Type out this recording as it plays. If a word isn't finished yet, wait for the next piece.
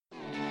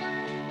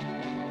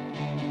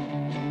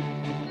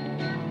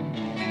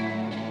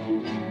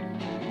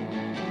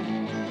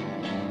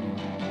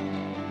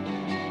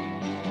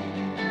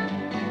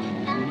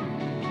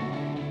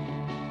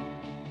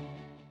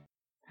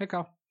Hey,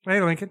 Kyle.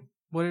 Hey, Lincoln.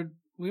 What did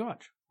we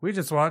watch? We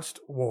just watched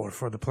War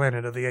for the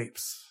Planet of the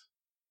Apes.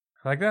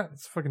 Like that?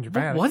 It's fucking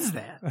dramatic. What was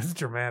that? That's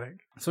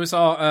dramatic. So we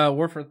saw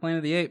War for the Planet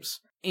of the Apes.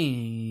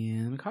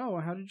 And Kyle,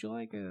 how did you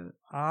like it?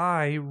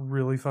 I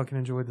really fucking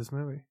enjoyed this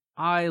movie.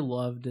 I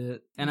loved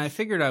it. And I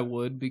figured I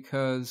would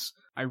because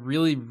I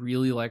really,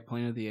 really like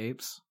Planet of the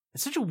Apes.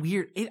 It's such a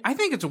weird... I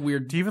think it's a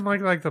weird... Do you even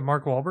like the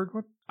Mark Wahlberg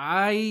one?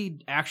 I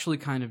actually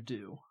kind of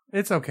do.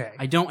 It's okay.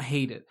 I don't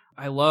hate it.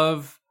 I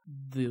love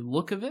the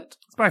look of it.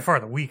 It's by far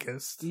the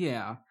weakest.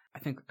 Yeah. I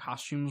think the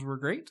costumes were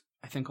great.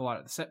 I think a lot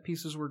of the set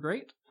pieces were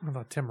great. I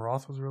thought Tim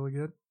Roth was really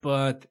good.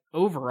 But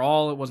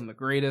overall, it wasn't the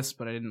greatest,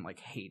 but I didn't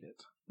hate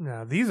it.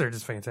 No, these are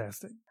just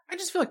fantastic. I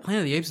just feel like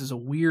Planet of the Apes is a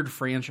weird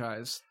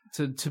franchise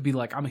to be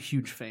I'm a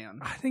huge fan.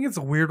 I think it's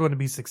a weird one to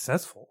be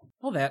successful.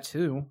 Well, that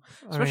too.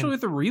 Especially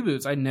with the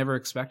reboots. I never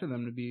expected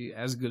them to be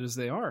as good as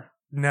they are.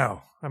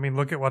 No. I mean,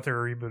 look at what they're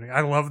rebooting.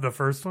 I love the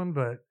first one,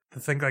 but to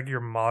think you're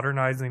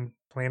modernizing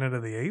Planet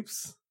of the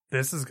Apes,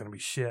 this is going to be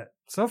shit.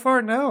 So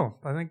far, no.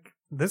 I think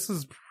this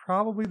is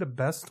probably the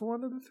best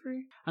one of the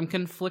three. I'm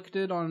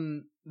conflicted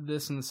on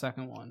this and the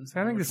second one.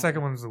 I think the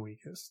second one's the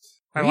weakest.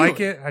 Really? I like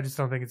it. I just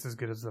don't think it's as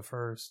good as the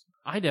first.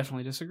 I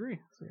definitely disagree.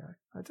 So yeah,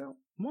 I don't.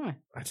 Why?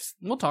 I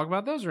We'll talk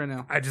about those right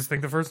now. just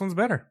think the first one's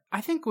better.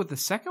 I think with the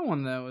second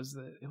one, though, is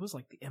that it was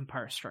like the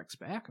Empire Strikes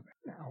Back.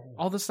 No.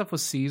 All this stuff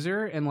with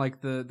Caesar and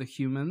the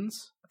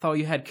humans. I thought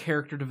you had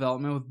character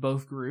development with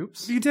both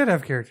groups. You did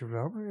have character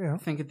development, yeah. I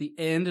think at the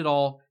end it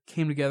all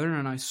came together in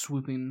a nice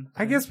swooping thing.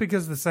 I guess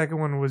because the second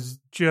one was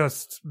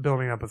just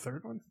building up a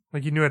third one.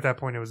 You knew at that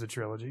point it was a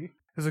trilogy.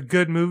 It was a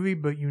good movie,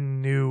 but you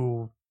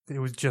knew it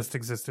was just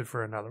existed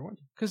for another one.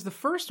 Because the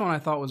first one I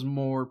thought was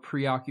more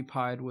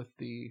preoccupied with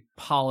the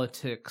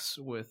politics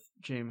with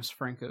James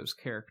Franco's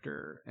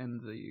character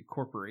and the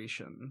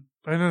corporation.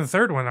 And then the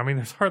third one, I mean,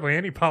 there's hardly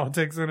any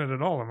politics in it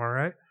at all, am I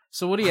right?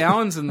 So Woody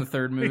Allen's in the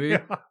third movie.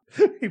 Yeah.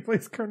 He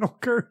plays Colonel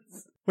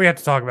Kurtz. We have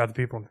to talk about the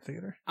people in the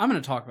theater. I'm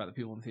going to talk about the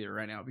people in the theater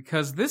right now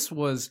because this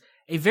was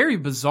a very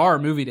bizarre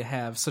movie to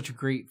have such a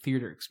great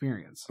theater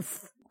experience.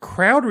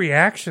 Crowd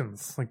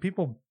reactions,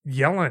 people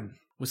yelling.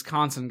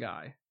 Wisconsin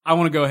guy. I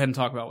want to go ahead and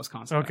talk about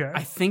Wisconsin. Okay. Guy.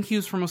 I think he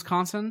was from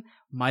Wisconsin.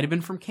 Might have been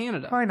from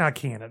Canada. Probably not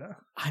Canada.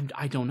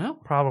 I don't know.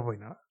 Probably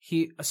not.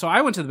 So I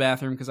went to the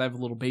bathroom because I have a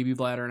little baby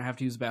bladder and I have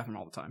to use the bathroom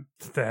all the time.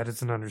 That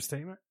is an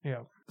understatement.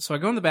 Yeah. So I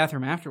go in the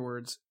bathroom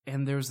afterwards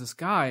and there's this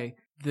guy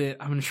that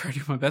I'm going to try to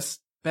do my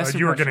best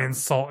you were going to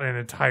insult an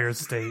entire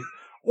state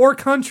or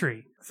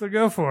country. So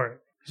go for it.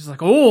 He's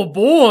like, oh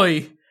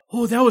boy.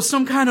 Oh, that was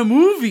some kind of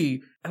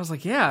movie. I was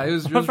like, yeah, it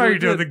was. I thought you were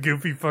doing the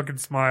goofy fucking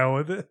smile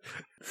with it.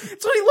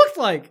 That's what he looked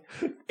like.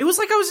 It was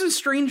like I was in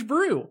Strange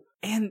Brew.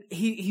 And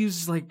he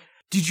was like,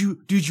 did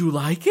you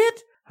like it?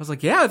 I was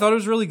like, yeah, I thought it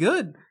was really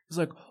good. He's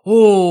like,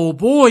 oh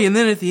boy. And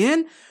then at the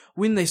end,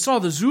 when they saw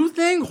the zoo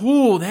thing,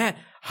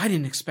 I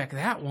didn't expect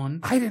that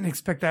one. I didn't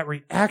expect that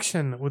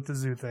reaction with the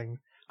zoo thing.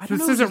 This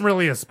know, isn't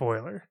really a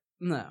spoiler.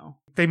 No.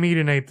 They meet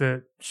an ape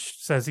that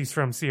says he's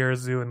from Sierra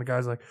Zoo, and the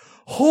guy's like,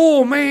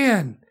 oh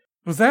man.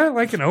 Was that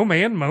an oh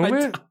man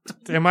moment?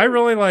 Am I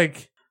really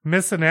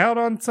missing out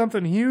on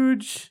something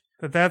huge?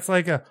 That's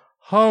a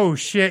oh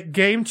shit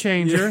game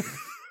changer.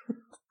 And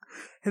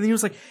then he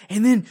was like,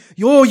 and then,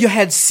 you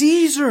had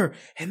Caesar.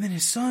 And then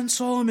his son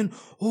saw him and,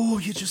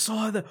 you just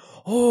saw that.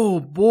 Oh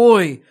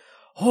boy.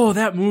 Oh,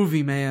 that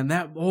movie, man.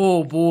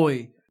 Oh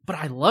boy. But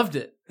I loved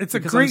it. It's a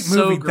great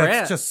movie.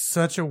 That's just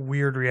such a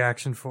weird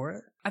reaction for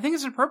it. I think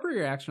it's an appropriate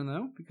reaction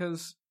though,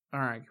 because, all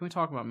right, can we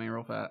talk about me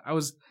real fast? I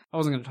wasn't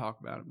going to talk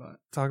about it, but.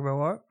 Talk about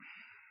what?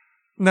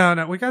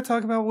 No, we got to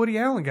talk about Woody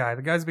Allen guy,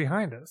 the guys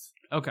behind us.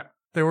 Okay.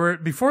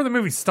 Before the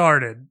movie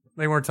started,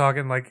 they weren't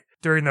talking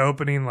during the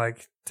opening,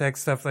 tech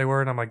stuff they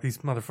were, and I'm like, these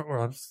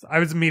motherfuckers, I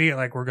was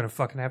immediately we're going to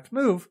fucking have to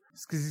move,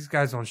 because these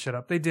guys don't shut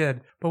up. They did.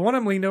 But one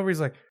of them leaned over,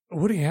 he's like,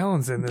 Woody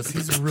Allen's in this.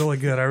 He's really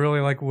good. I really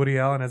like Woody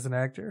Allen as an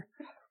actor.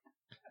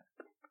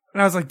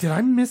 And I was like, did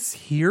I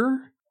mishear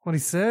what he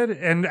said?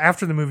 And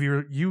after the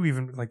movie, you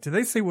even, did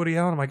they say Woody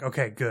Allen? I'm like,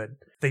 okay, good.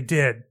 They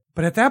did.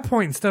 But at that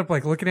point, instead of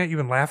looking at you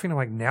and laughing, I'm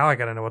like, now I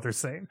got to know what they're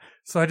saying.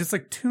 So I just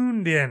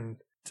tuned in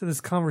to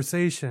this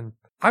conversation.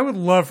 I would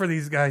love for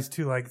these guys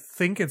to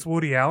think it's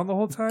Woody Allen the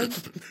whole time.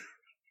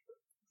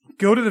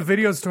 Go to the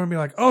video store and be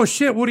like, oh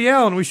shit, Woody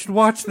Allen, we should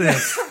watch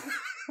this.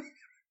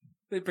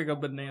 They pick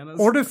up bananas.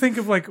 Or to think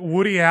of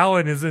Woody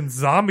Allen is in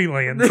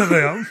Zombieland to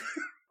them.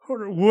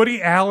 Or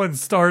Woody Allen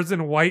stars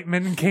in White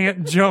Men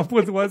Can't Jump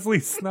with Wesley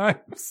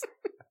Snipes.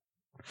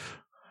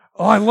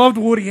 Oh, I loved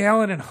Woody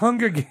Allen in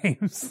Hunger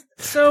Games.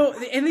 So,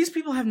 and these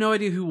people have no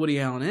idea who Woody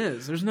Allen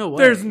is. There's no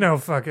way. There's no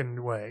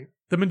fucking way.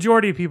 The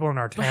majority of people in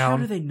our town. But how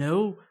do they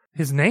know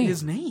his name?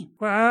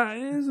 Well,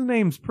 his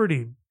name's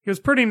he was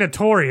pretty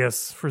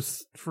notorious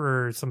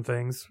for some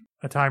things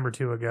a time or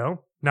two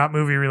ago. Not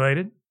movie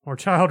related or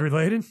child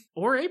related.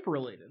 Or ape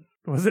related.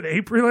 Was it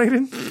ape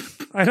related?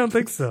 I don't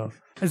think so.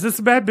 Is this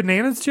a bad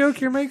bananas joke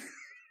you're making?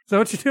 Is that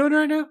what you're doing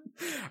right now?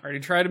 I already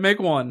tried to make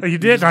one. Oh, you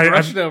did? I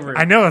brushed over it.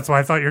 I know, that's why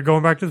I thought you were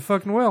going back to the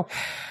fucking well.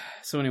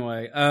 So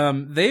anyway,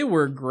 they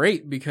were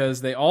great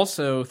because they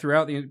also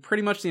throughout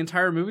pretty much the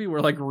entire movie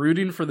were like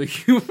rooting for the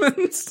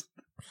humans,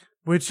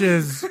 which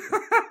is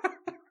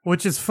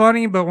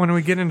funny. But when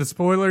we get into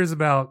spoilers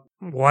about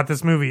what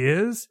this movie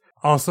is,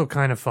 also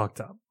kind of fucked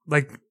up.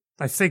 Like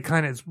I say,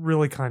 kind of, it's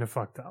really kind of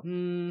fucked up.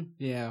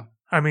 Yeah.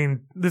 I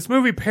mean, this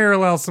movie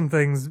parallels some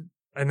things,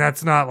 and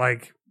that's not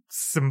like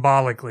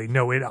symbolically.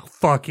 No, it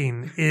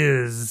fucking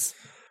is.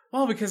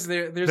 Well, because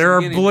there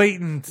are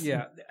blatant.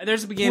 Yeah,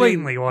 there's a beginning.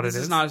 Blatantly what this it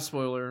is. This is not a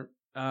spoiler.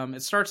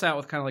 It starts out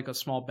with kind of like a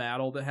small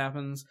battle that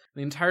happens.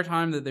 The entire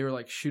time that they were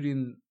like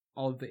shooting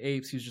all of the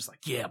apes, he was just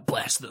like, "Yeah,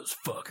 blast those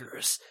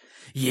fuckers.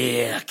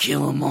 Yeah,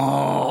 kill them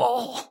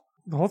all."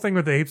 The whole thing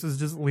with the apes is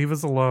just leave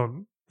us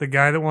alone. The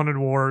guy that wanted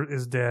war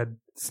is dead.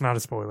 It's not a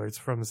spoiler. It's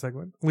from the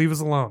segment. Leave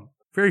us alone.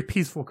 Very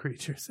peaceful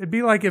creatures. It'd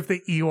be like if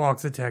the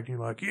Ewoks attacked you,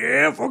 like,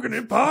 yeah, fucking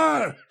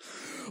Empire.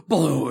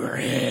 Blow her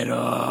head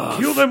off.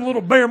 Kill them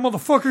little bear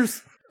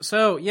motherfuckers.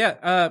 So,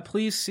 yeah,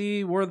 please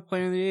see War of the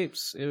Planet of the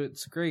Apes.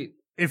 It's great.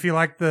 If you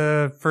like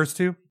the first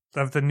two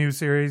of the new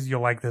series,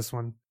 you'll like this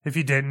one. If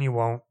you didn't, you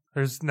won't.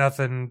 There's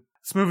nothing.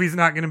 This movie's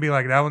not going to be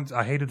like that one.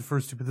 I hated the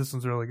first two, but this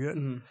one's really good.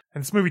 Mm-hmm.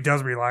 And this movie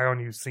does rely on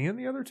you seeing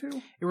the other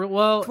two.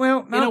 Well,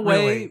 not in a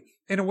way. Really.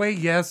 In a way,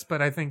 yes,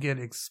 but I think it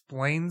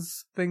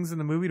explains things in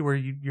the movie to where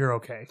you're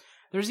okay.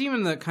 There's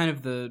even the kind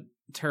of the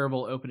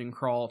terrible opening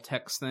crawl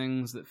text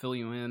things that fill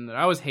you in. That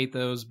I always hate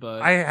those,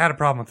 but I had a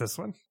problem with this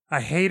one.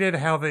 I hated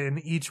how in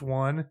each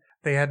one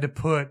they had to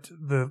put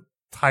the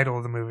title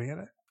of the movie in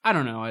it. I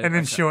don't know. And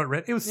then show it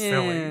written. It was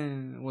silly.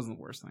 It wasn't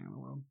the worst thing in the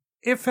world.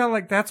 It felt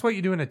like that's what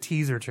you do in a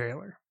teaser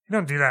trailer. You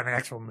don't do that in the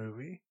actual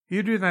movie.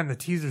 You do that in the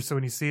teaser, so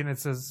when you see it and it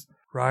says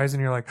Rise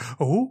and you're like,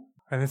 oh,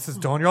 and it says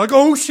Dawn, you're like,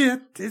 oh shit,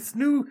 it's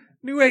new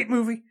 8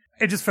 movie.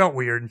 It just felt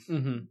weird.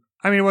 Mm-hmm.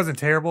 I mean, it wasn't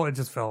terrible. It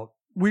just felt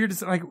weird.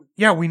 It's like,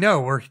 yeah, we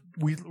know.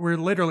 We're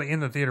literally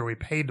in the theater. We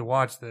paid to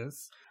watch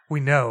this.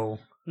 We know.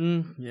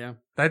 Yeah.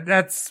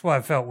 That's why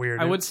it felt weird.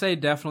 I would say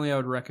definitely I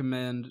would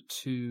recommend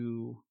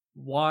to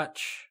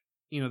watch,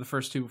 the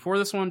first two before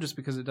this one, just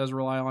because it does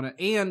rely on it,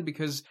 and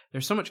because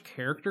there's so much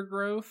character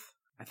growth.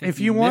 I think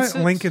if you want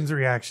Lincoln's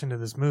reaction to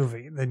this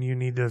movie, then you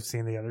need to have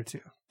seen the other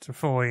two to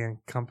fully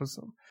encompass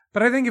them.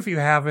 But I think if you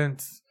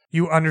haven't,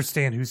 you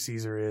understand who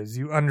Caesar is.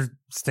 You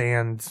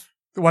understand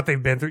what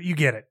they've been through. You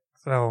get it.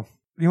 So,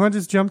 you want to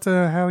just jump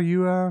to how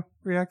you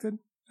reacted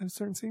at a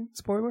certain scene?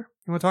 Spoiler?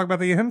 You want to talk about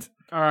the end?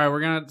 All right,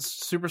 we're going to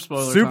super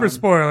spoiler Super time.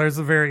 spoiler is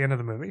the very end of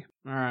the movie.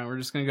 All right, we're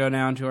just going to go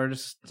down to our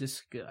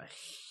discussion.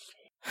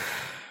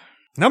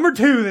 Number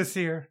 2 this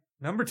year.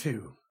 Number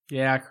 2.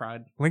 Yeah, I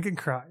cried. Lincoln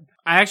cried.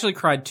 I actually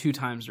cried 2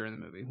 times during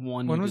the movie.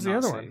 When was the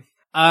other one?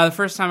 The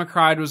first time I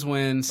cried was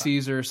when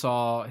Caesar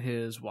saw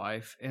his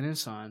wife and his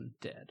son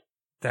dead.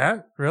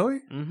 That? Really?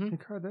 Mm-hmm. You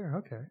cried there?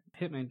 Okay.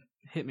 Hit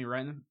me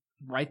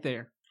right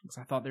there. Because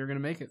I thought they were going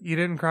to make it. You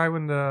didn't cry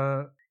when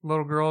the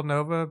little girl,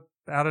 Nova,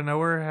 out of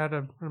nowhere had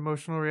an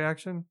emotional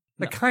reaction?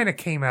 That kind of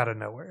came out of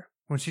nowhere.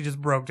 When she just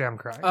broke down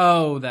crying.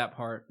 Oh, that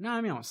part. No,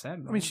 I mean, I was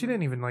sad. I mean, she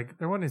didn't even,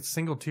 there wasn't a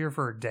single tear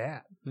for her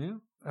dad. Yeah.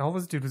 All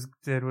this dude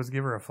did was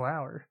give her a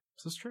flower.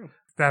 This is true.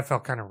 That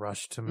felt kind of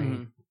rushed to me.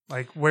 Mm-hmm.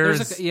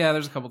 Whereas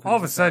there's a couple things. all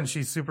of a sudden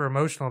she's super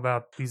emotional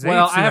about these apes.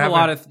 Well, I have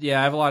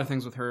a lot of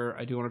things with her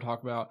I do want to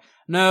talk about.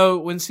 No,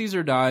 when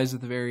Caesar dies at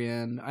the very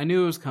end, I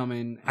knew it was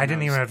coming. I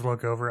didn't even have to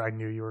look over. I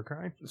knew you were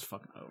crying. It was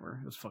fucking over.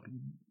 It was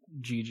fucking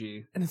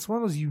GG. And it's one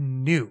of those you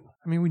knew.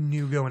 I mean, we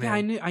knew going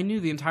in. Yeah, I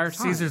knew the entire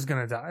time. Caesar's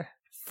gonna die.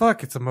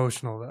 Fuck, it's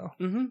emotional though.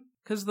 Mm-hmm.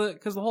 Because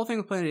the whole thing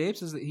with Planet of the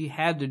Apes is that he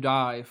had to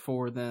die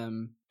for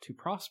them to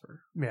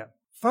prosper. Yeah.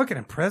 Fucking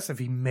impressive.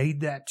 He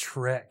made that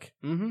trek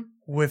mm-hmm.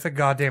 with a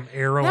goddamn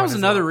arrow. That was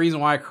another reason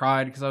why I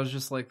cried, because I was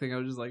just like, he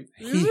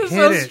is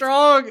so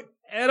strong,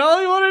 and all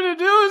he wanted to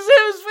do was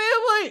save his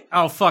family.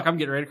 Oh fuck, I'm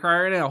getting ready to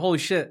cry right now. Holy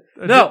shit.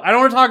 No, I don't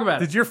want to talk about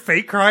it. Did your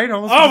fake crying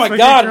almost? Oh my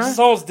god, it's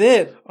almost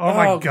dead. Oh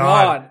my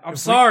god. I'm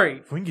sorry.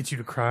 If we can get you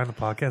to cry on the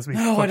podcast, we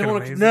no, I don't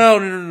want to.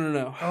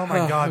 No. Oh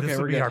my god, okay, this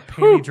would be good. our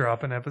penny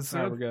dropping episode.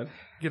 Right, we're good.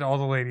 Get all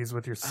the ladies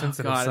with your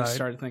sensitive side. I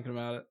started thinking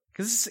about it.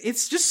 Because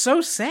it's just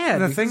so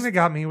sad. The thing that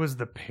got me was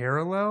the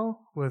parallel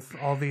with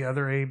all the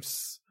other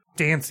apes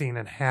dancing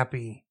and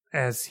happy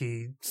as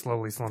he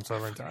slowly slumps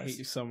over and dies. I hate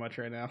you so much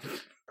right now.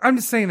 I'm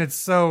just saying it's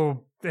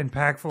so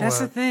impactful. That's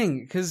the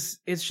thing, because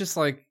it's just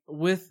like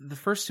with the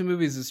first 2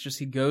 movies, it's just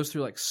he goes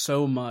through like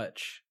so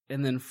much,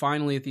 and then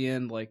finally at the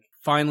end,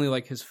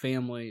 his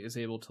family is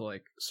able to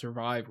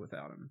survive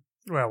without him.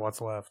 Well,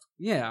 what's left?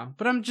 Yeah,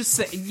 but I'm just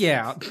saying,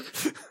 yeah.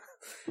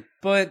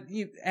 But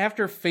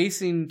after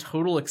facing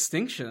total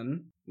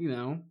extinction,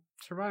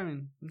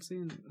 surviving and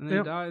seeing, and then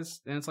he dies,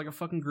 and it's like a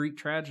fucking Greek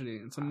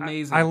tragedy. It's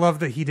amazing. I love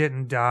that he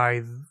didn't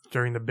die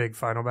during the big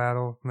final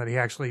battle, and that he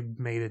actually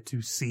made it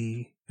to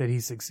see that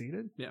he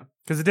succeeded. Yeah.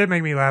 Because it did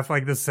make me laugh.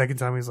 The second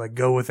time he's like,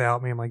 "Go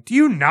without me." I'm like, do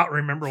you not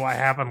remember what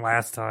happened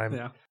last time?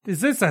 Yeah.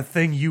 Is this a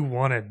thing you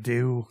want to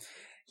do?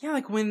 Yeah,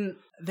 when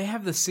they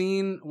have the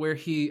scene where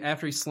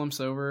after he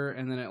slumps over,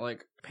 and then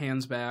it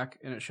pans back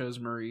and it shows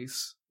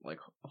Maurice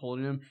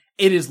holding him.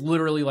 It is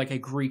literally like a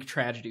Greek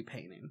tragedy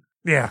painting.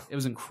 Yeah. It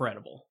was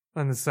incredible.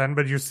 on the sun,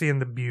 but you're seeing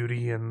the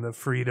beauty and the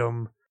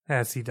freedom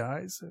as he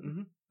dies.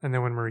 And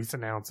then when Maurice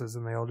announces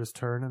and they all just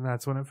turn, and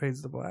that's when it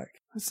fades to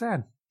black. It's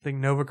sad. Think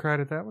Nova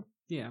cried at that one?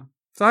 Yeah.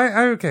 So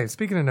okay,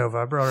 speaking of Nova,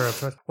 I brought her up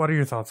to us. What are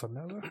your thoughts on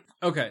Nova?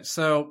 Okay,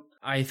 so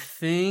I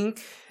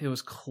think it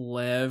was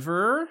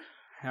clever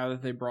how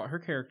they brought her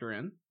character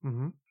in.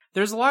 Mm-hmm.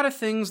 There's a lot of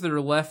things that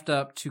are left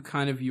up to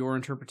kind of your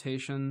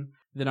interpretation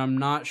that I'm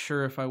not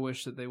sure if I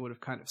wish that they would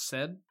have kind of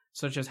said,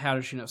 such as how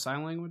does she know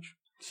sign language?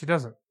 She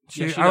doesn't.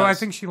 Yeah, she I does.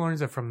 think she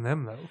learns it from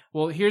them, though.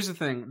 Well, here's the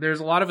thing.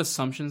 There's a lot of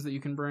assumptions that you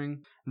can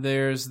bring.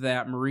 There's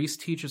that Maurice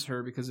teaches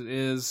her because it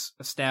is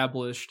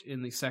established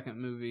in the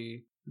second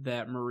movie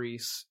that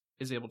Maurice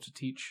is able to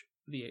teach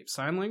the ape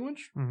sign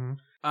language.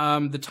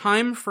 Mm-hmm. The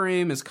time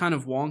frame is kind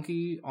of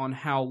wonky on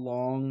how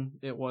long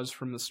it was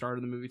from the start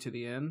of the movie to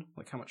the end,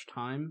 like how much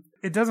time.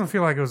 It doesn't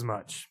feel like it was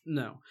much.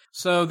 No.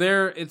 So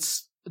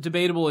it's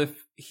debatable if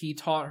he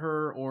taught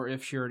her or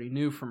if she already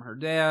knew from her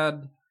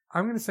dad.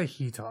 I'm going to say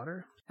he taught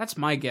her. That's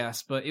my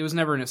guess, but it was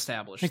never an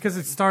established Because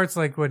thing. it starts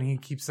like when he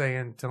keeps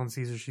telling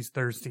Caesar she's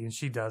thirsty and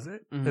she does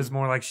it. Mhm. It's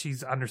more like she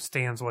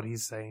understands what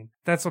he's saying.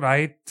 That's what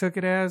I took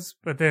it as.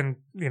 But then,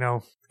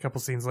 a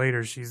couple scenes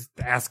later, she's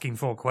asking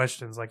full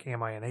questions like,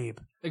 am I an ape?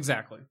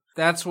 Exactly.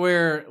 That's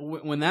where,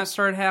 when that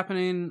started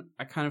happening,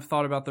 I kind of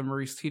thought about the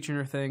Maurice teaching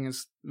her thing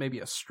as maybe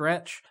a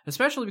stretch,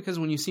 especially because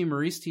when you see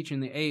Maurice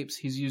teaching the apes,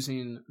 he's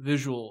using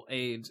visual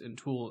aids and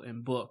tool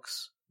and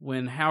books.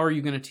 When how are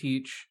you going to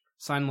teach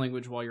sign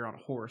language while you're on a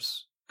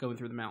horse going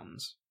through the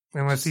mountains?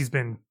 Unless he's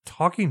been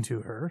talking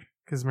to her,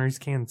 because Maurice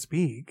can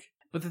speak.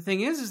 But the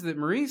thing is that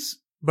Maurice...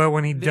 But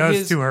when he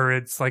does to her,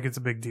 it's like it's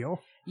a big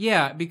deal.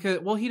 Yeah, because,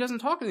 he doesn't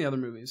talk in the other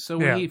movies. So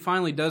when he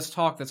finally does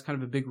talk, that's kind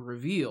of a big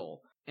reveal.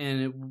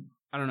 And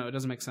I don't know, it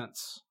doesn't make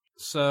sense.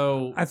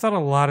 So... I thought a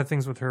lot of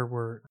things with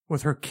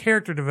her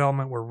character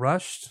development were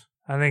rushed.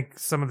 I think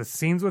some of the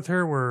scenes with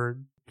her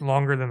were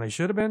longer than they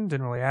should have been,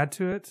 didn't really add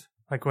to it.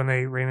 Like when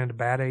they ran into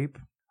Bad Ape,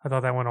 I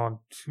thought that went on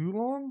too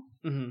long.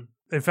 Mm-hmm.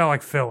 It felt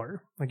like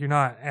filler. Like you're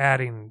not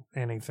adding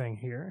anything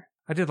here.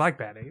 I did like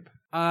Bad Ape.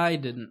 I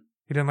didn't.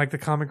 You didn't like the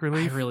comic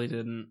relief? I really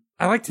didn't.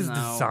 I liked his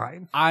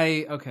design.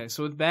 Okay,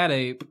 so with Bad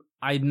Ape,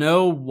 I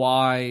know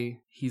why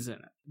he's in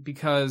it.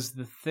 Because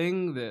the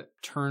thing that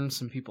turned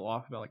some people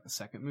off about like the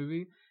second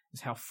movie is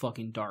how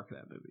fucking dark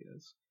that movie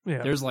is.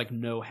 Yeah. There's like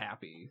no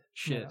happy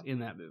shit in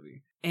that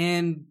movie.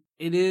 And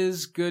it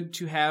is good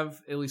to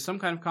have at least some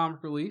kind of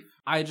comic relief.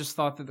 I just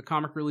thought that the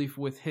comic relief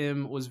with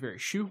him was very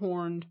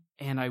shoehorned,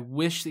 and I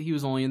wish that he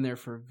was only in there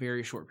for a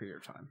very short period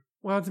of time.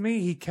 Well, to me,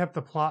 he kept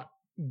the plot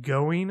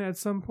going at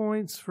some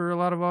points for a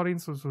lot of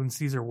audiences when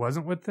Caesar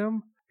wasn't with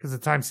them, because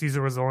at the time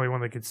Caesar was the only one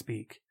that could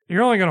speak.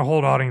 You're only going to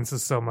hold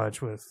audiences so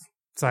much with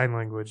sign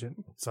language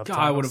and subtitles.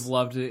 God, I would have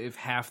loved it if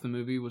half the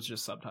movie was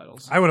just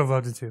subtitles. I would have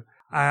loved it too.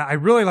 I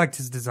really liked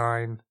his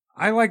design.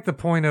 I like the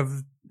point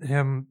of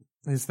him.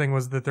 His thing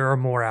was that there are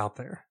more out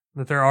there,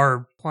 that there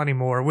are plenty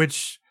more,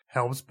 which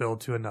helps build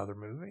to another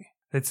movie.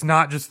 It's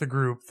not just the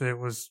group that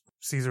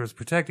Caesar was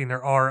protecting.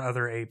 There are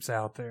other apes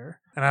out there.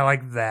 And I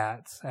like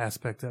that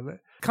aspect of it.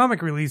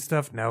 Comic relief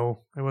stuff,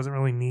 no, it wasn't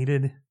really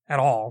needed at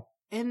all.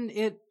 And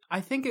I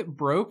think it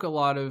broke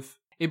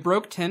it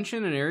broke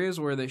tension in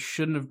areas where they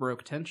shouldn't have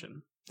broke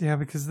tension. Yeah,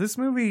 because this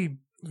movie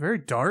is very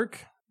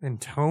dark in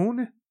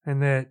tone,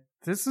 and that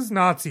this is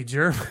Nazi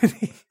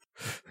Germany.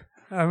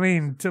 I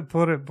mean, to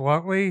put it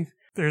bluntly,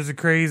 there's a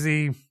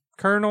crazy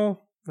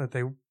colonel that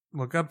they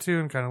look up to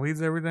and kind of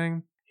leads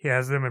everything. He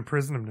has them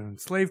imprisoned in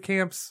slave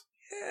camps.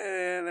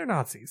 Yeah, they're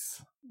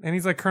Nazis. And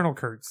he's like Colonel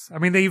Kurtz. I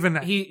mean, they even,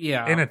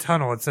 in a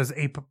tunnel, it says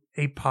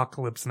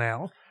Apocalypse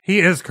Now. He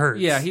is Kurtz.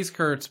 Yeah, he's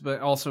Kurtz,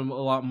 but also a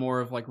lot more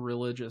of like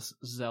religious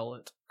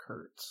zealot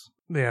Kurtz.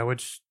 Yeah,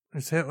 which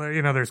is Hitler.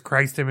 There's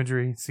Christ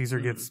imagery. Caesar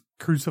gets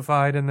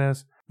crucified in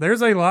this.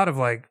 There's a lot of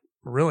like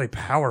really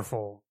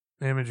powerful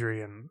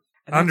imagery and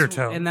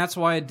undertone. And that's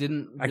why I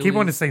didn't really... I keep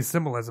wanting to say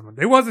symbolism.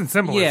 It wasn't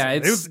symbolism. Yeah,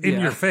 it was in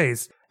your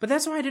face. But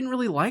that's why I didn't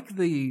really like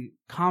the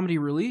comedy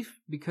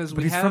relief, because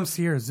he's from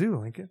Sierra Zoo,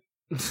 Lincoln.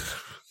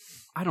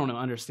 I don't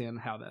understand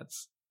how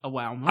that's a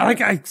wow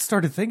moment. I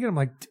started thinking, I'm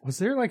like, was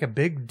there like a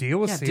big deal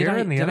with Sierra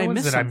and the other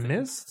ones that I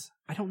missed?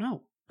 I don't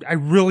know. I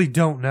really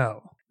don't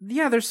know.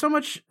 Yeah, there's so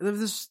much of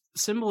this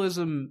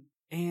symbolism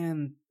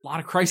and a lot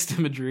of Christ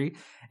imagery,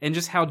 and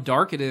just how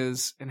dark it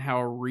is and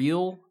how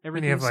real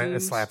everything seems. And you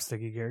have like a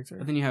slapsticky character.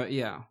 But then you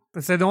have,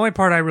 But so the only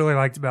part I really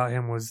liked about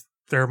him was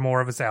there are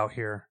more of us out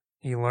here.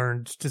 He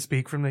learned to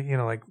speak from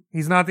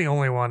he's not the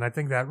only one. I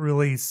think that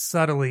really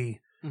subtly,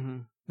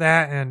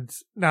 that, and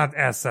not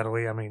as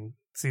subtly, I mean,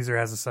 Caesar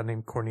has a son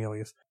named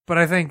Cornelius. But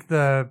I think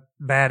the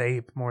Bad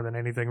Ape, more than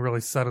anything,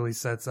 really subtly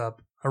sets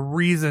up a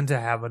reason to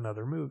have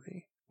another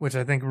movie, which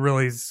I think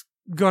really is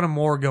going to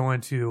more go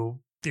into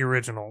the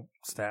original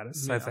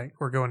status. I think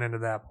we're going into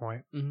that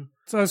point. Mm-hmm.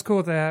 So I was cool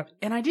with that.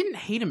 And I didn't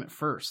hate him at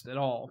first at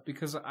all,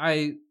 because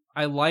I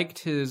liked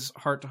his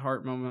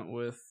heart-to-heart moment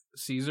with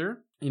Caesar,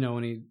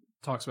 when he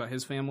talks about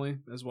his family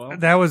as well.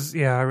 That was,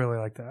 I really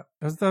liked that.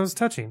 That was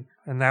touching.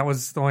 And that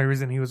was the only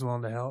reason he was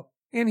willing to help.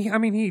 And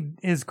he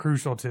is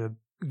crucial to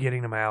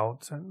getting him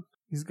out and,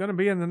 He's going to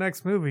be in the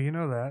next movie. You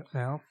know that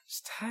now.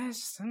 I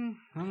don't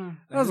know.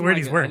 That was weird.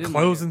 He's wearing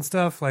clothes and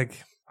stuff.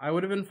 Like, I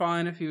would have been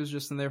fine if he was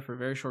just in there for a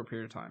very short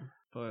period of time.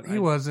 But he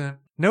wasn't.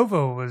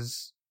 Nova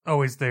was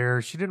always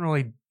there. She didn't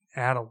really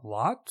add a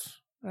lot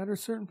at a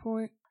certain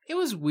point. It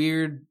was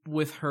weird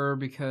with her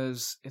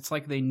because it's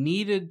like they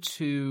needed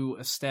to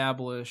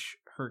establish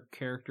her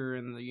character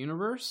in the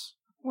universe.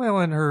 Well,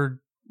 and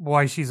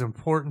why she's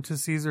important to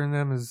Caesar and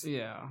them is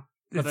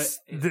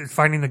it's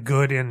finding the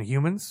good in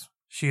humans.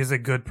 She is a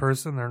good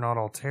person. They're not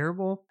all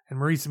terrible. And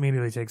Maurice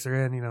immediately takes her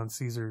in, and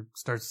Caesar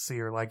starts to see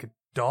her like a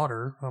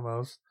daughter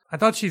almost. I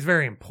thought she's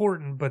very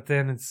important, but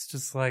then it's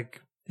just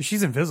like,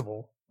 she's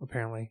invisible,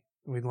 apparently.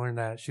 We learned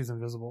that she's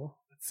invisible.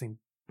 It seemed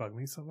bug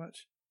me so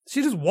much.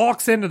 She just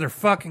walks into their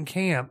fucking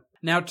camp.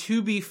 Now,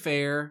 to be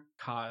fair,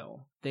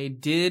 Kyle, they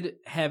did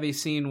have a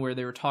scene where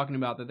they were talking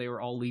about that they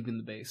were all leaving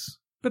the base.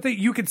 But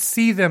you could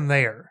see them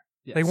there.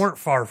 Yes. They weren't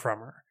far from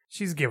her.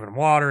 She's giving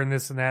water and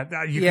this and that.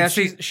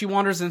 She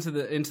wanders into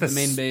the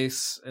main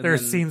base. And there are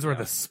scenes where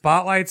the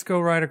spotlights go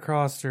right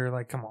across her.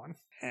 Like, come on.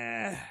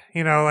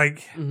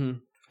 Like... Mm-hmm.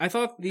 I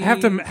thought I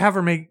have to have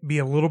her be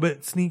a little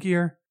bit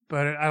sneakier,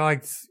 but I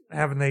liked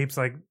having the apes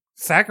like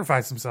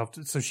sacrifice themselves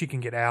so she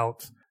can get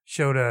out,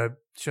 show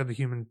the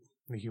human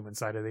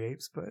side of the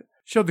apes, but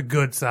show the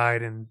good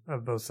side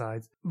of both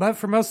sides. But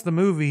for most of the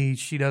movie,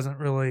 she doesn't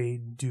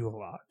really do a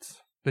lot,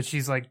 but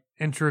she's like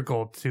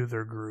integral to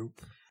their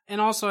group.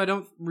 And also, I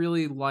don't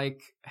really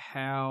like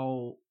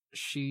how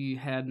she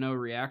had no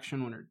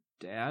reaction when her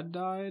dad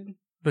died.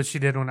 But she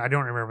did when I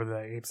don't remember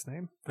the ape's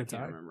name. I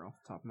can't remember off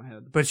the top of my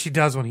head. But she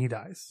does when he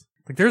dies.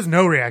 Like, there's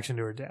no reaction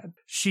to her dad.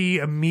 She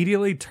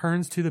immediately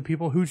turns to the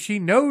people who she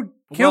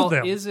killed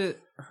them. Is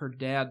it her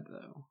dad,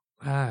 though?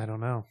 I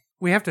don't know.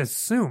 We have to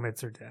assume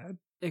it's her dad.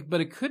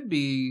 But it could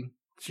be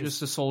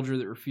just a soldier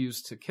that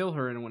refused to kill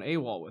her and went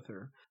AWOL with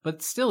her.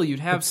 But still,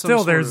 you'd have some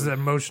sort there's of an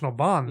emotional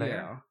bond there.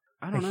 Yeah.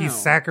 I don't know. He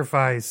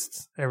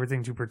sacrificed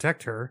everything to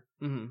protect her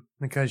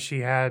because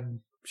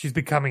she's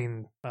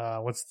becoming,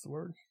 what's the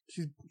word?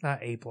 She's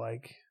not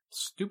ape-like.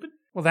 Stupid?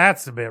 Well,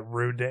 that's a bit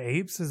rude to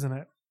apes, isn't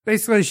it?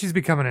 Basically, she's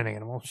becoming an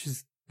animal.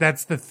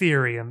 That's the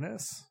theory in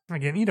this.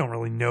 Again, you don't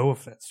really know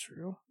if that's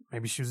true.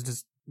 Maybe she was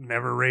just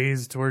never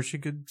raised to where she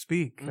could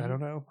speak. I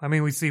don't know. I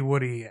mean, we see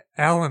Woody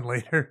Allen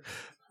later,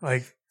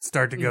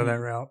 start to go that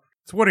route.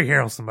 It's Woody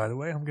Harrelson, by the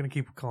way. I'm going to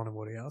keep calling him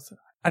Woody Harrelson.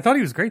 I thought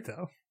he was great,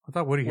 though. I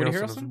thought Woody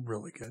Harrelson was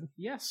really good.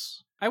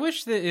 Yes. I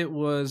wish that it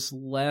was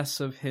less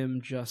of him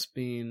just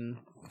being...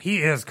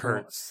 He is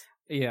Kurtz.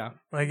 Yeah.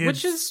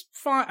 Which is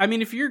fine. I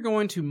mean, if you're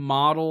going to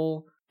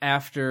model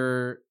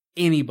after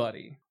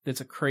anybody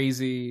that's a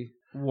crazy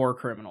war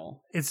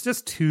criminal... It's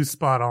just too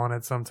spot on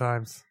it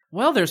sometimes.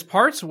 Well, there's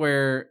parts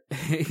where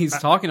he's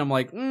talking, I'm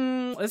like,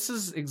 this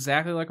is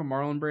exactly like a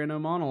Marlon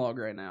Brando monologue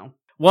right now.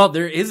 Well,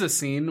 there is a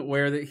scene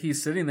where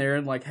he's sitting there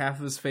and half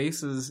of his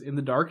face is in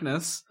the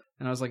darkness.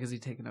 And I was like, is he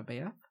taking a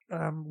bath?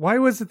 Why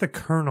was it the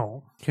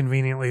colonel,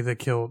 conveniently, that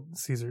killed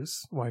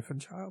Caesar's wife and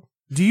child?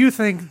 Do you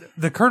think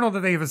the colonel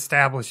that they've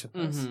established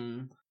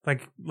in this,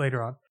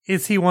 later on,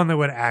 is he one that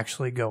would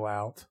actually go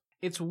out?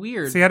 It's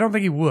weird. See, I don't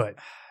think he would.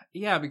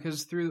 Yeah,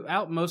 because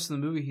throughout most of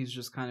the movie, he's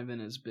just kind of in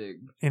his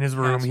in his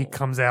room, castle. He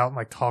comes out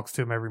and talks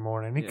to him every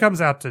morning. He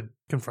comes out to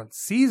confront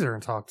Caesar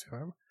and talk to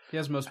him. He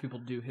has most people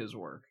do his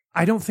work.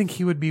 I don't think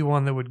he would be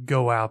one that would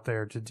go out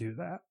there to do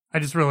that.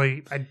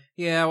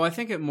 Yeah, well, I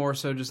think it more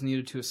so just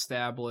needed to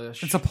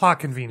establish... It's a plot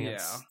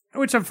convenience. Yeah.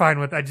 Which I'm fine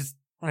with. I just,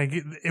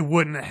 it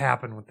wouldn't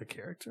happen with the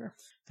character.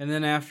 And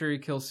then after he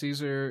kills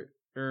Caesar's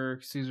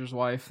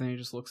wife, then he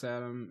just looks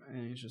at him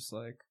and he's just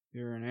like,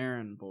 you're an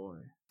errand boy.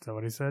 Is that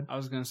what he said? I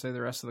was going to say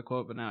the rest of the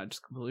quote, but now I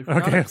just completely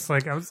forgot. Okay, it's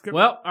I was good.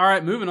 Well, all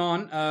right, moving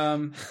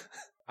on.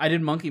 I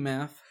did monkey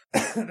math.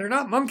 They're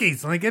not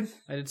monkeys, Lincoln.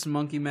 I did some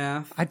monkey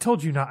math. I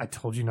told you not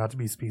to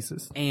be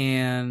specious.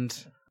 And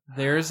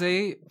there's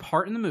a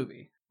part in the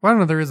movie. Well, I don't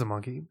know. There is a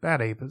monkey.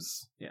 Bad ape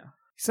is. Yeah.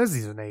 He says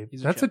he's an ape.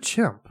 That's a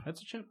chimp.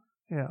 That's a chimp.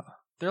 Yeah.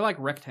 They're like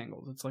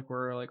rectangles. It's like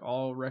where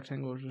all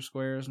rectangles are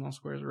squares and all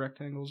squares are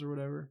rectangles or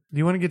whatever. Do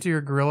you want to get to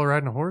your gorilla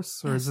riding a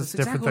horse, or is this a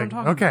different thing?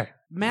 Okay.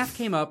 Math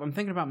came up. I'm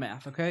thinking about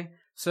math. Okay.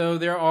 So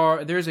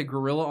there's a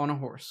gorilla on a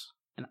horse,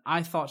 and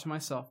I thought to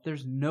myself,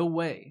 there's no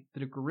way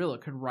that a gorilla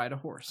could ride a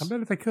horse. I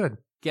bet if they could.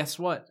 Guess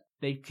what?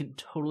 They can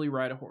totally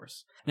ride a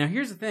horse. Now,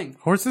 here's the thing.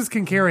 Horses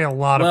can carry a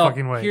lot of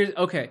fucking weight.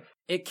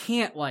 It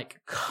can't,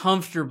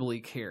 comfortably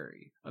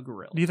carry a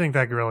gorilla. Do you think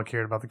that gorilla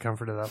cared about the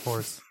comfort of that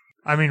horse?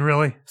 I mean,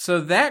 really?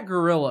 So that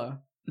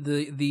gorilla,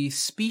 the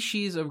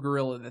species of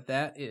gorilla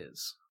that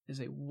is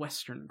a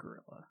Western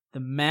gorilla. The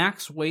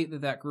max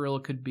weight that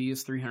gorilla could be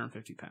is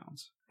 350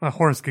 pounds. A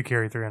horse could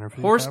carry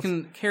 350 Horse pounds.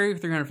 can carry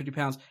 350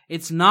 pounds.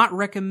 It's not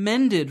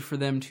recommended for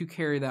them to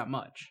carry that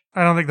much.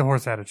 I don't think the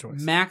horse had a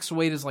choice. Max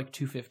weight is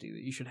 250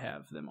 that you should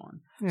have them on.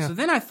 Yeah. So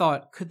then I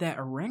thought, could that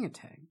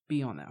orangutan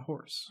be on that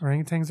horse?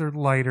 Orangutans are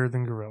lighter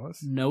than gorillas.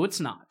 No, it's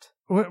not.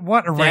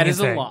 What orangutan? That is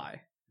a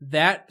lie.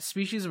 That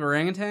species of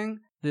orangutan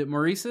that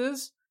Maurice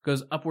is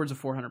goes upwards of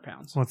 400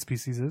 pounds. What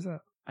species is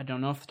that? I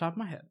don't know off the top of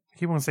my head.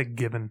 He wants to say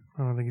gibbon.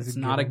 I don't think he's It's a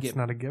gibbon. not a gibbon. It's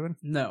not a gibbon.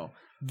 No.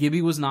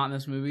 Gibby was not in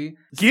this movie.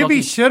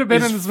 Gibby should have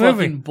been in this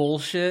movie. Fucking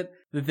bullshit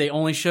that they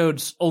only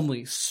showed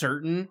only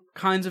certain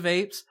kinds of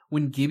apes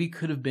when Gibby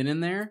could have been in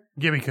there.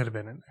 Gibby could have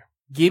been in there.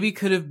 Gibby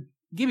could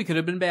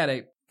have been bad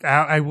ape.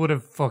 I would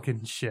have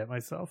fucking shit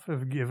myself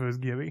if it was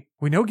Gibby.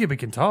 We know Gibby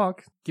can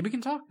talk. Gibby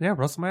can talk. Yeah,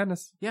 Russell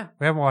Madness. Yeah.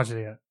 We haven't watched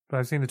it yet, but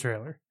I've seen the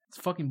trailer. It's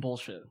fucking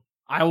bullshit.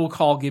 I will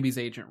call Gibby's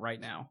agent right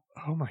now.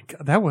 Oh my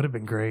god, that would have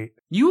been great.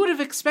 You would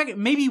have expected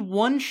maybe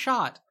one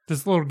shot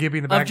Just little Gibby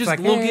in the back. of just like,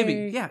 little hey.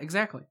 Gibby. Yeah,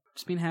 exactly.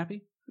 Just being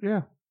happy.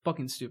 Yeah.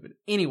 Fucking stupid.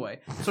 Anyway,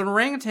 so an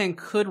orangutan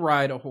could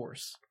ride a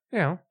horse,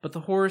 Yeah. but the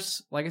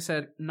horse, like I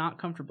said, not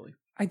comfortably.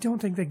 I don't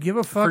think they give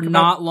a fuck For about...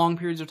 not long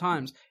periods of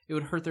times. It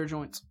would hurt their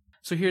joints.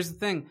 So here's the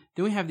thing.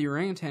 Then we have the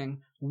orangutan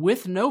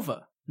with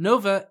Nova.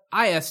 Nova,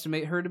 I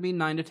estimate her to be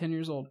 9 to 10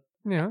 years old.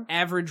 Yeah.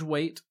 Average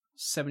weight,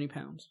 70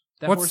 pounds.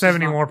 That What's horse is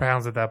 70 not- more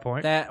pounds at that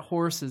point? That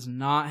horse is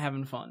not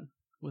having fun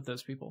with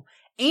those people.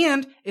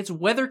 And it's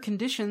weather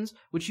conditions,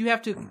 which you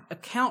have to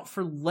account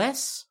for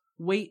less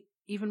weight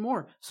even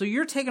more. So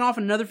you're taking off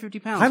another 50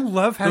 pounds. I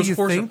love how those you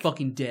horses think... are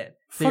fucking dead.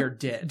 They Fuck- are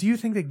dead. Do you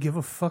think they give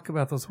a fuck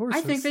about those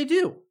horses? I think they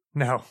do.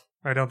 No,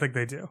 I don't think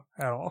they do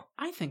at all.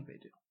 I think they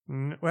do.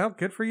 Well,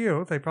 good for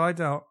you. They probably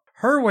don't.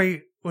 Her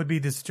weight would be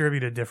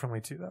distributed differently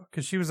too, though,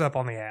 because she was up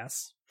on the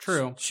ass.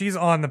 True. She's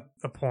on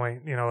the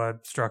point, a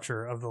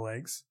structure of the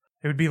legs.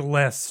 It would be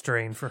less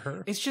strain for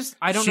her. It's just,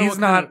 I don't know. She's what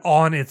not kind of,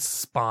 on its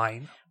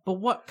spine. but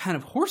what kind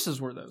of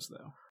horses were those,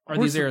 though? Are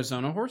Horses- these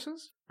Arizona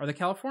horses? Are they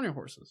California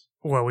horses?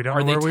 Well, we don't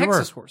Are know they where we were.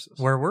 Texas horses?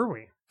 Where were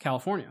we?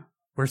 California.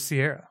 We're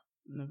Sierra,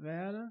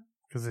 Nevada?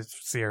 because it's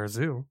Sierra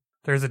Zoo.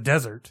 There's a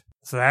desert,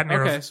 so that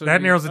narrows Okay, so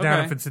narrows it down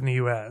okay. if it's in the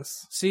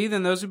U.S. See,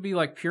 then those would be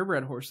like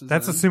purebred horses.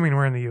 That's then. assuming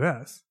we're in the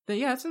U.S.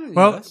 Yeah, it's in the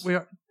Well, U.S.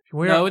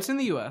 we No, are. it's in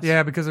the U.S.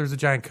 Yeah, because there's a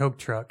giant Coke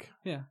truck.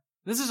 Yeah.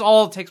 This is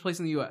all takes place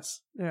in the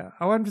U.S. Yeah.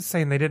 Oh, I'm just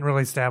saying they didn't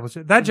really establish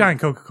it. That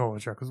giant Coca-Cola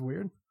truck was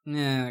weird.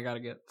 Yeah, I gotta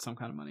get some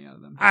kind of money out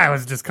of them. I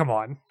was just, come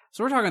on.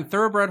 So we're talking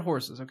thoroughbred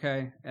horses,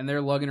 okay? And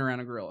they're lugging around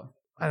a gorilla.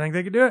 I think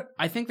they could do it.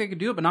 I think they could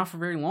do it, but not for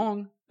very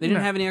long. They didn't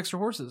No. have any extra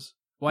horses.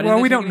 Why Well, didn't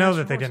they we take don't any know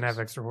extra that they didn't have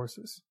horses? extra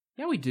horses.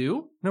 Yeah, we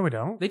do. No, we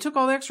don't. They took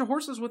all the extra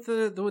horses with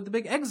the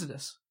big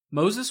exodus.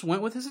 Moses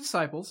went with his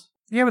disciples.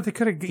 Yeah, but they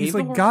could have Gave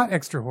easily the horse- got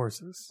extra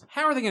horses.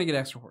 How are they going to get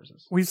extra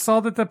horses? We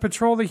saw that the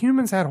patrol of the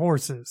humans had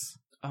horses.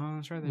 Oh,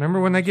 that's right. Remember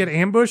when they get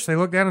ambushed, they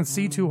look down and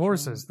see two that's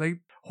horses.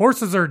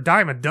 Horses are a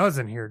dime a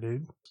dozen here,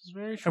 dude. This is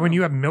very true. And when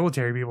you have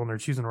military people and they're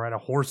choosing to ride a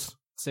horse,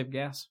 Save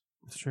gas.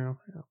 it's true.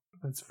 Yeah,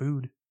 that's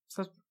food.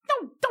 So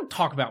don't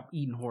talk about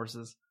eating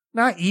horses.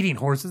 Not eating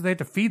horses. They have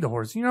to feed the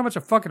horse. You know how much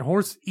a fucking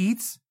horse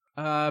eats?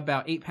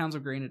 About 8 pounds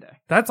of grain a day.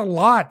 That's a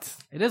lot.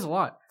 It is a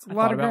lot. a I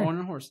lot thought of about grain.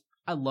 owning a horse.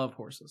 I love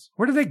horses.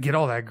 Where do they get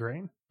all that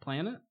grain?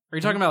 Planet? Are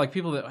you talking about like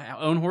people that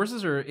own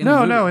horses or in No, the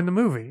movie? no, in the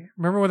movie.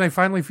 Remember when they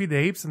finally feed the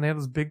apes and they have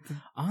those big...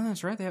 Oh,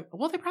 that's right. They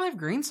probably have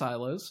grain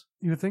silos.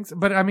 You would think so?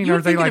 But I mean, You are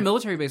would they think in like... a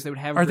military base they would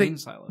have Are grain they...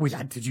 silos.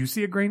 Wait, did you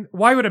see a grain...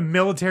 Why would a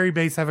military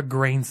base have a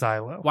grain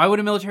silo? Why would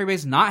a military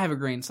base not have a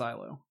grain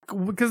silo?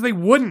 Because they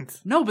wouldn't.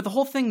 No, but the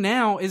whole thing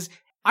now is...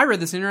 I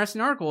read this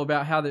interesting article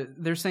about how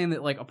they're saying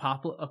that like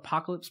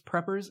apocalypse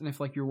preppers, and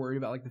if like you're worried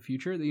about like the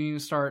future, that you need to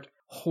start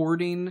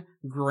hoarding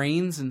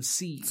grains and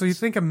seeds. So you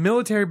think a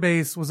military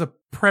base was a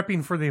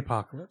prepping for the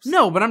apocalypse?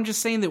 No, but I'm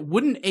just saying that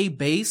wouldn't a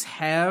base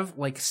have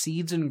like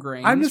seeds and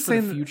grains I'm just for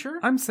saying the future?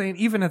 I'm saying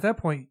even at that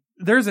point,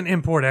 there's an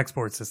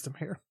import-export system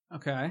here.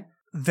 Okay.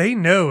 They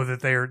know that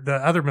the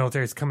other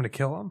military is coming to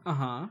kill them.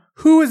 Uh-huh.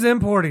 Who is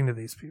importing to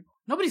these people?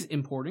 Nobody's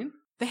importing.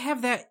 They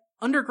have that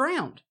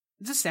underground.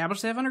 It's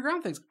established they have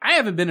underground things. I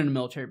haven't been in a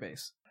military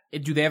base.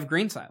 Do they have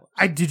grain silos?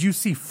 Did you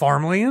see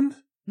farmland?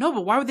 No,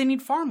 but why would they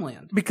need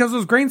farmland? Because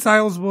those grain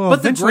silos will But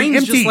the eventually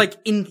grain's empty. just like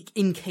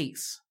in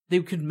case. They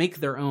could make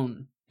their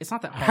own. It's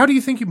not that hard. How do you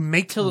think you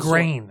make Till the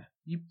grain?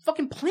 You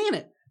fucking plant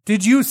it.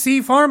 Did you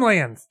see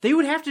farmland? They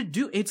would have to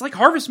do... It's like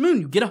Harvest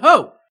Moon. You get a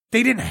hoe.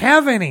 They didn't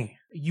have any.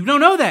 You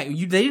don't know that.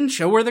 They didn't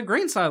show where the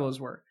grain silos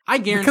were. I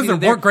guarantee Because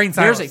there weren't grain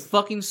silos. There's a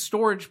fucking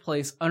storage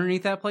place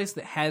underneath that place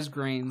that has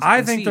grains. I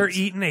and think they're seeds.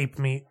 eating ape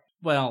meat.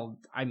 Well,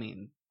 I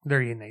mean,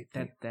 They're eating ape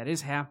meat. that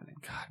is happening.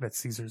 God, I bet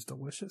Caesar's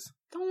delicious.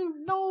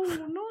 No, it's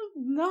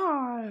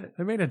not.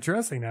 They made a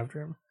dressing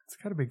after him. It's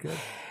gotta be good.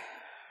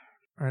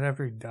 Right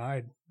after he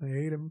died, they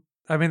ate him.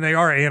 I mean, they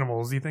are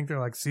animals. You think they're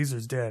like,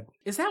 Caesar's dead.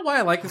 Is that why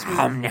I like this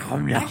movie?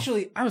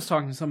 Actually, I was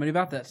talking to somebody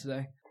about that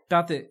today.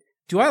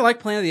 Do I like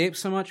Planet of the Apes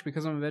so much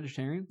because I'm a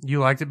vegetarian? You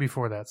liked it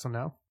before that, so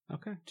no.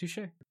 Okay, touche.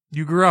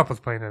 You grew up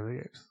with Planet of the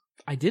Apes.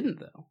 I didn't,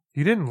 though.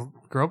 You didn't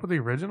grow up with the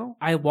original?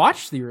 I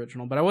watched the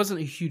original, but I wasn't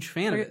a huge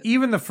fan of it.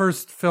 Even the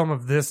first film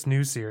of this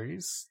new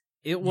series,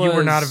 It was... you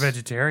were not a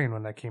vegetarian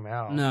when that came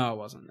out. No, I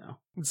wasn't, no.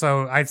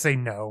 So I'd say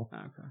no.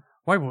 Okay.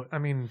 Why would, I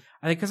mean...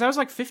 Because I was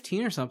like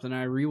 15 or something, and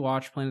I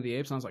rewatched Planet of the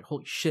Apes, and I was like,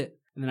 holy shit.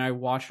 And then I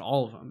watched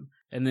all of them.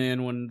 And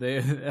then when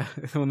they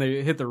when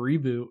they hit the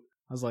reboot,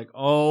 I was like,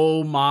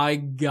 oh my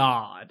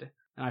god.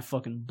 And I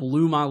fucking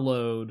blew my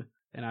load,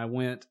 and I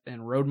went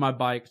and rode my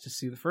bike to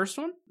see the first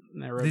one.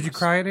 Did you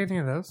cry at any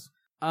of those?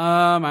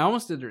 I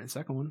almost did during the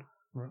second one.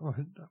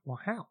 Well,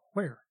 how?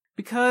 Where?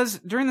 Because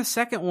during the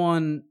second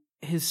one,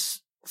 his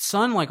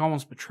son like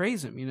almost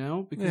betrays him,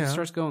 because he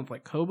starts going with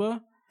like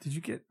Koba. Did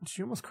you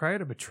almost cry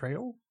at a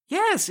betrayal?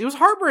 Yes, it was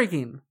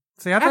heartbreaking.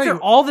 See, After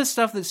all this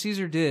stuff that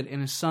Caesar did,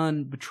 and his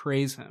son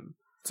betrays him.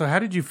 So how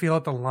did you feel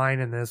at the line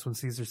in this when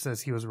Caesar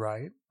says he was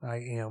right? I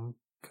am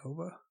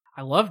Koba.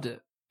 I loved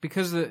it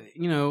because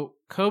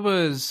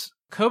Koba's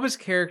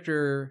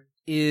character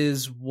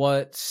is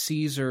what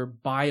Caesar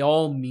by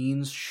all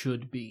means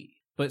should be.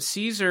 But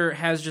Caesar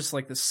has just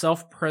like this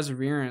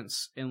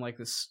self-perseverance and like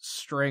this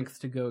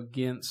strength to go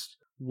against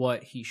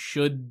what he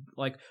should,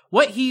 like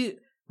what he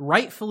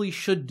rightfully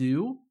should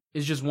do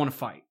is just want to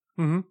fight.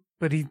 Mm-hmm.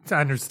 But he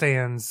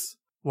understands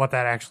what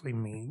that actually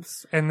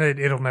means and that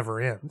it'll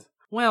never end.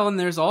 Well, and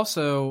there's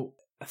also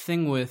a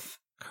thing with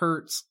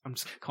Kurtz. I'm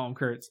just going to call him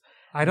Kurtz.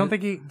 I don't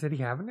think did he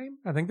have a name?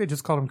 I think they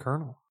just called him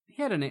Colonel.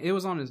 He had a name. It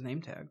was on his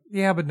name tag.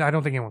 Yeah, but I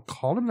don't think anyone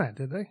called him that,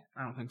 did they?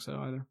 I don't think so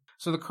either.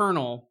 So the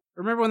Colonel,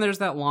 remember when there's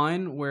that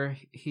line where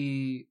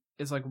he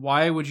is like,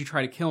 why would you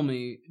try to kill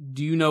me?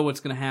 Do you know what's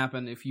going to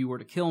happen if you were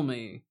to kill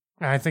me?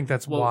 I think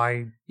that's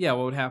why. Yeah,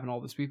 what would happen to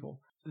all these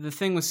people? The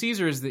thing with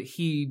Caesar is that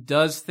he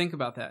does think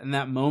about that. In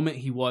that moment,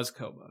 he was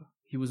Koba.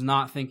 He was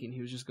not thinking.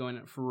 He was just going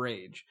in for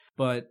rage.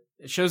 But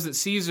it shows that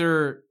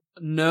Caesar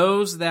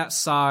knows that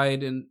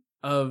side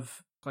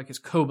of like his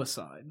Koba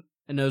side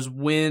and knows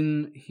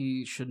when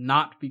he should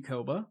not be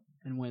Koba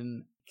and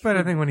when. But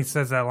I think when he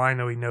says that line,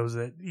 though, he knows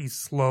that he's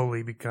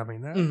slowly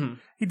becoming that. Mm-hmm.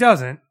 He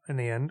doesn't in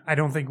the end. I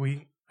don't think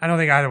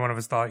either one of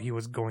us thought he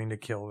was going to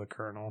kill the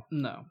Colonel.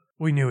 No.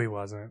 We knew he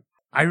wasn't.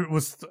 I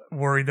was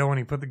worried, though, when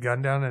he put the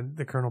gun down and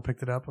the Colonel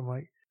picked it up. I'm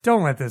like,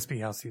 don't let this be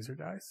how Caesar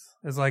dies.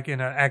 It's like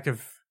in an act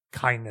of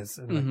kindness,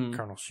 and the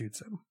Colonel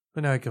shoots him.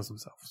 But now he kills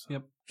himself. So.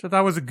 Yep. So that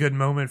was a good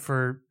moment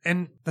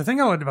and the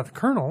thing I liked about the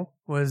Colonel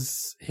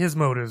was his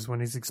motives when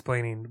he's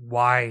explaining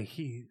why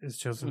he is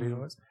chosen to be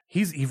who he is.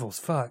 He's evil as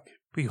fuck,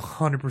 but you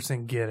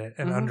 100% get it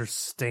and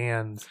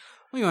understand.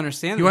 Well, you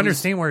understand. You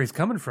understand where he's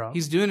coming from.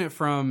 He's doing it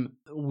from,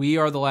 we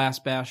are the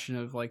last bastion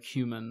of like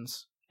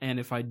humans. And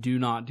if I do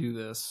not do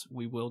this,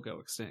 we will go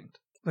extinct.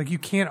 Like, you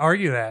can't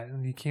argue that.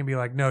 And you can't be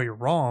like, no, you're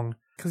wrong.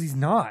 Because he's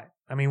not.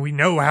 I mean, we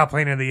know how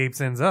Planet of the Apes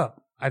ends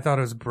up. I thought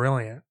it was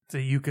brilliant. So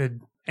you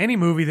could, any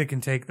movie that can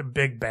take the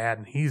big bad,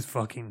 and he's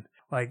fucking,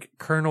 like,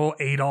 Colonel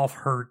Adolf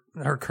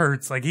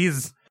Kurtz. Like,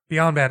 he's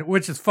beyond bad,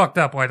 which is fucked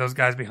up why those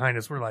guys behind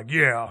us were like,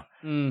 yeah.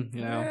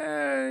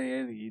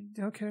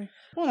 Okay.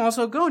 Well,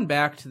 also, going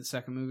back to the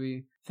second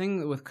movie,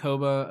 thing with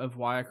Koba of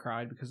why I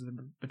cried because of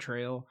the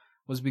betrayal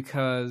was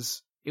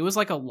because it was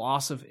like a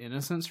loss of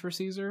innocence for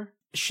Caesar.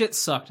 Shit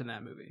sucked in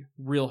that movie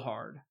real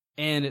hard.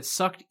 And it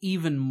sucked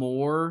even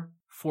more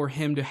for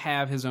him to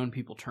have his own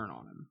people turn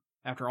on him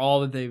after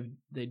all that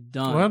they'd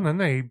done. Well, and then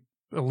they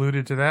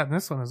alluded to that in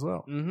this one as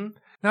well. Mm-hmm.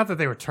 Not that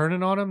they were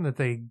turning on him, that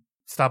they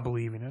stopped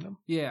believing in him.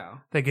 Yeah.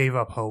 They gave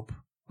up hope.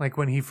 Like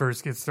when he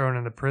first gets thrown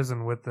into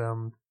prison with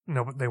them,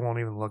 no, they won't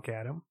even look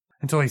at him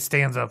until he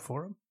stands up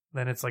for him.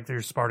 Then it's like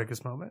their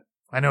Spartacus moment.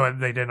 I know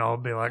they didn't all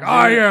be like,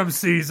 I am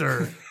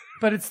Caesar.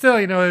 But it's still,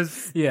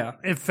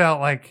 it felt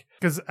like,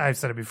 because I've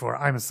said it before,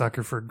 I'm a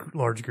sucker for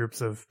large groups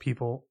of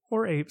people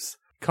or apes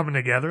coming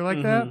together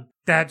like that.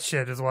 That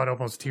shit is what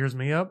almost tears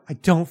me up. I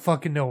don't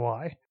fucking know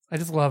why. I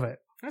just love it.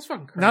 That's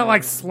fucking crazy. Not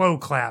like slow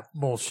clap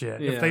bullshit.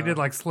 Yeah. If they did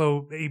like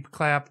slow ape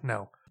clap,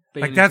 no.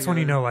 Banding Like that's together. when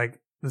you know like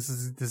this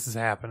is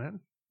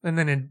happening. And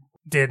then it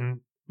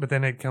didn't, but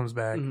then it comes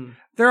back. Mm-hmm.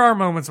 There are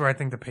moments where I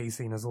think the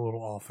pacing is a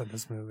little off in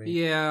this movie.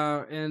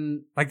 Yeah,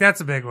 and like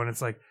that's a big one.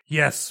 It's like,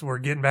 yes, we're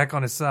getting back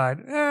on his side.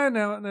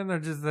 No, and then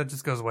that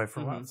just goes away for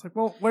a while. It's like,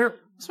 well, where?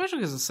 Especially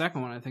because the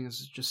second one, I think, is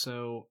just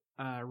so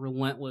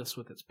relentless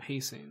with its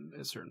pacing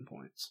at certain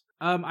points.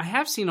 I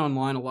have seen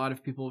online a lot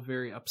of people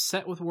very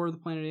upset with War of the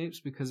Planet of the Apes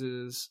because it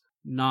is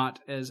not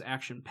as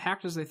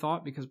action-packed as they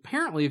thought, because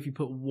apparently if you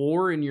put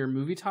war in your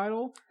movie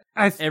title,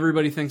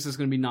 everybody thinks it's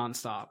going to be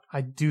nonstop.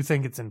 I do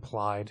think it's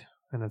implied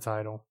in the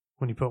title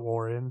when you put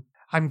war in.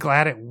 I'm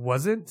glad it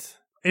wasn't.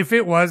 If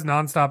it was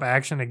nonstop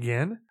action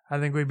again, I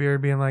think we'd be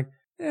being like,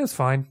 it's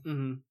fine.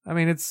 Mm-hmm. I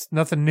mean, it's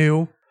nothing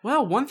new.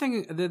 Well, one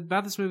thing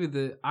about this movie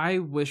that I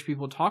wish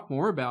people would talk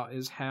more about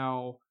is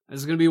how, this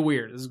is going to be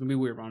weird,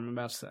 what I'm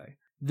about to say.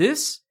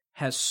 This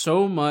has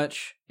so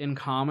much in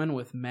common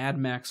with Mad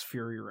Max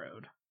Fury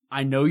Road.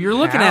 I know you're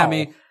looking at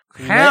me.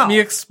 How? Let me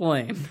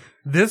explain.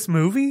 This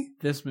movie?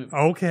 This movie.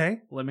 Okay.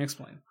 Let me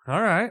explain.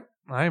 All right.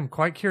 I am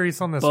quite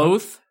curious on this one.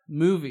 Both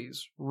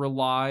movies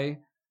rely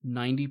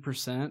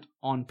 90%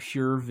 on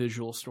pure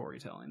visual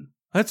storytelling.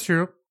 That's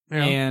true.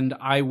 Yeah. And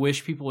I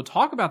wish people would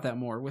talk about that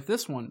more with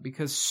this one,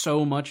 because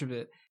so much of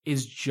it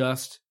is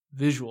just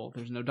visual.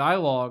 There's no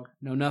dialogue,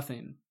 no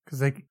nothing. Because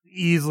they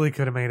easily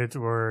could have made it to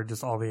where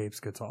just all the apes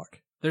could talk.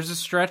 There's a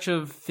stretch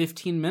of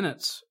 15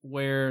 minutes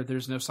where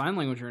there's no sign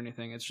language or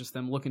anything. It's just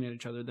them looking at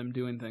each other, them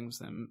doing things,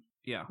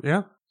 Yeah.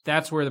 Yeah.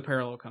 That's where the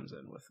parallel comes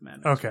in with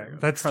Mad Max Okay, Fury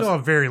Road. that's Trust still a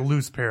me. very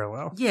loose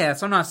parallel. Yeah,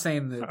 so I'm not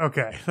saying that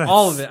Okay,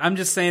 all of it. I'm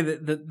just saying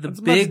that the It's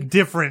a big much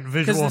different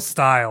visual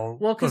style.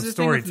 Well, because of the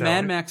thing with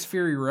storytelling. Mad Max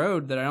Fury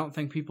Road that I don't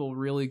think people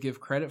really give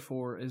credit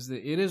for is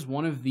that it is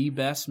one of the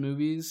best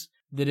movies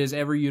that has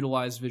ever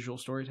utilized visual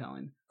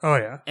storytelling. Oh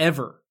yeah,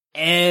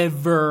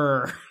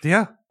 Ever.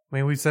 yeah. I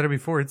mean, we said it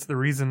before. It's the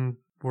reason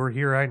we're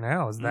here right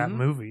now. Is that Mhm.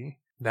 movie?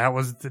 That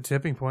was the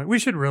tipping point. We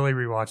should really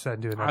rewatch that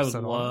and do an I would episode.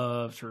 on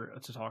love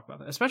to talk about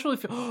that. Especially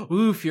if,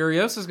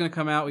 Furiosa is going to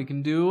come out. We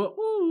can do, it.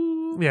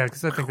 Yeah,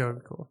 because I think that would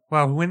be cool.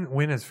 Well,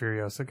 when is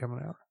Furiosa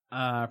coming out?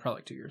 probably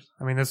like 2 years.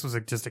 I mean, this was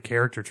just a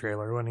character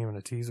trailer. It wasn't even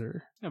a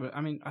teaser. Yeah, but I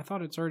mean, I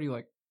thought it's already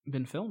like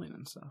been filming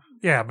and stuff.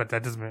 Yeah, but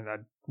that doesn't mean that.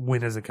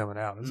 When is it coming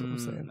out? Is what I'm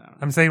saying. No.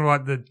 I'm saying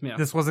Yeah.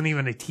 this wasn't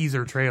even a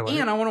teaser trailer.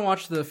 And I want to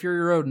watch the Fury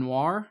Road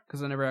Noir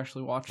because I never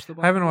actually watched the.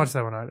 I haven't watched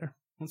that one either.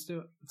 Let's do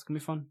it. It's gonna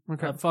be fun.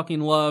 Okay. I fucking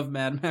love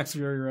Mad Max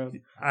Fury Road.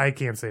 I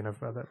can't say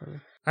enough about that movie.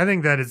 I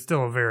think that it's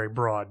still a very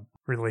broad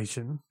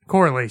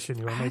correlation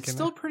you were making. It's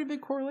still a pretty big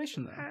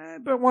correlation though.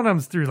 But one of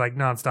them's through like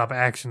nonstop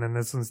action, and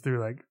this one's through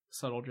like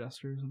Subtle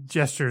gestures.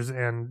 gestures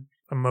and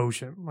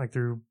emotion, like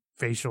through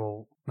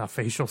not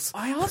facials.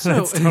 I also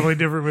That's a totally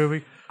different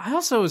movie. I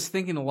also was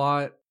thinking a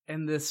lot,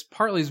 and this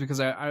partly is because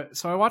I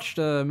watched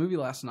a movie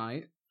last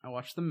night. I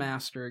watched The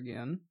Master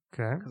again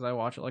Okay. because I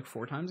watch it like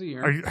 4 times a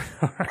year. Are you,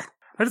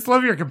 I just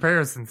love your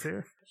comparisons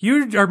here.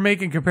 You are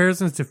making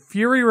comparisons to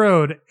Fury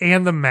Road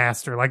and The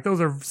Master. Like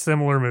those are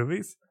similar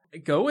movies.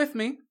 Go with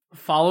me.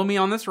 Follow me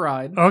on this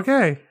ride.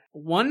 Okay.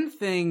 One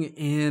thing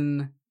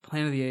in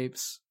Planet of the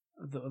Apes,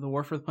 the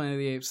War for the Planet of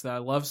the Apes that I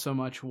love so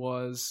much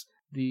was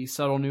the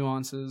subtle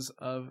nuances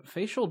of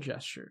facial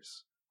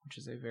gestures, which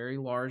is a very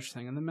large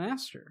thing in The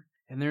Master.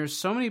 And there's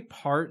so many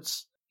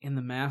parts in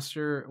The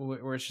Master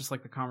where it's just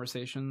like the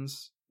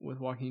conversations with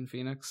Joaquin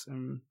Phoenix,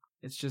 and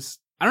it's just,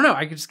 I don't know,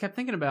 I just kept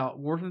thinking about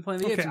War for the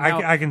Planet of the Apes and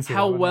I can see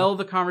how that one well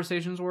the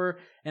conversations were,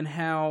 and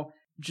how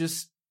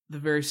just the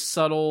very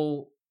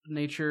subtle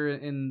nature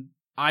and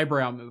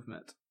eyebrow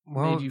movement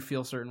Well, made you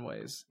feel certain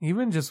ways.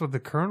 even just with the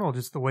Colonel,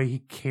 just the way he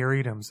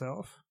carried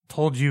himself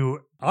told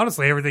you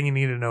honestly everything you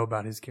needed to know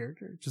about his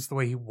character. Just the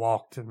way he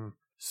walked and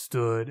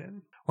stood.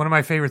 And one of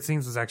my favorite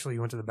scenes was actually he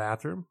went to the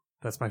bathroom.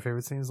 That's my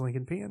favorite scene is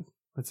Lincoln peeing.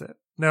 That's it.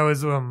 No,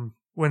 is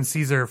when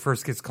Caesar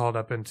first gets called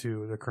up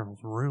into the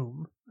Colonel's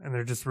room, and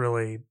they're just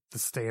really the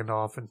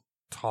standoff and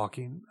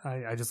talking.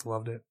 I just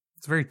loved it.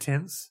 It's very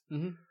tense.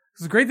 Mm-hmm.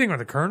 The great thing with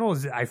the Colonel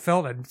is I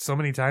felt it so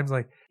many times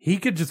like he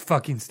could just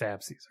fucking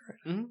stab Caesar.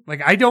 Right? Mm-hmm.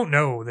 Like I don't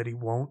know that he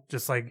won't.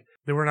 Just like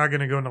that we're not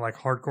going to go into like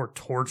hardcore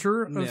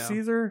torture of Yeah.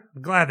 Caesar.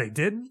 I'm glad they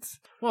didn't.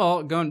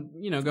 Well, going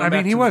I back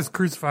mean, he to was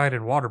crucified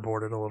and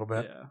waterboarded a little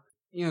bit.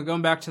 yeah.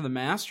 Going back to The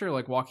Master,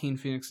 like Joaquin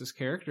Phoenix's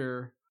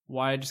character,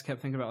 why I just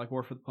kept thinking about like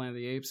War for the Planet of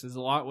the Apes is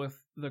a lot with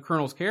the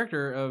Colonel's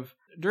character of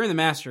during The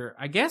Master.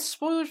 I guess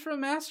spoilers for The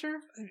Master.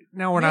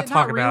 No, we're Yeah, not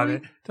talking not about really.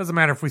 it. Doesn't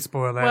matter if we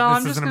spoil that. Well,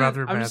 This isn't about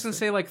the I'm just gonna Master.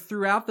 say like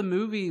throughout the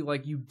movie,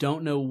 like you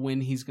don't know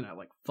when he's gonna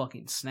like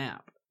fucking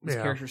snap. This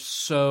Yeah. character's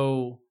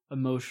so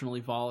emotionally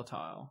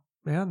volatile.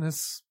 Yeah,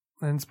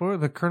 and spoiler,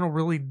 the Colonel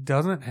really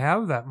doesn't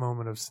have that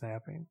moment of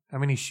snapping. I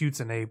mean, he shoots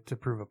an ape to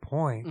prove a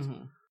point,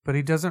 Mm-hmm. but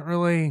he doesn't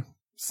really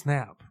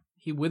snap.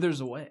 He withers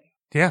away.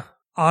 Yeah.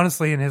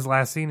 Honestly, in his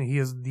last scene, he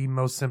is the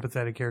most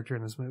sympathetic character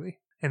in this movie.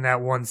 In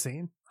that one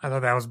scene. I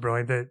thought that was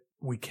brilliant that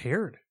we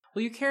cared.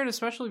 Well, you cared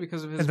especially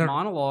because of his And they're-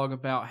 monologue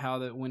about how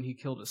that when he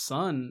killed his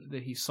son,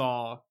 that he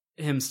saw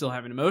him still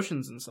having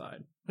emotions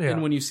inside. Yeah.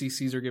 And when you see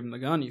Caesar give him the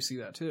gun, you see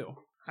that too.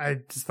 I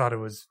just thought it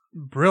was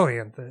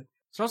brilliant that.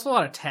 There's also a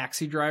lot of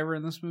Taxi Driver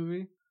in this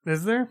movie.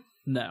 Is there?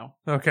 No,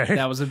 Okay.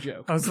 that was a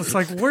joke. I was just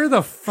like, where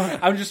the fuck?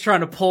 I'm just trying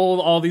to pull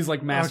all these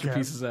like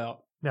masterpieces out.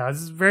 No,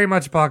 this is very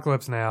much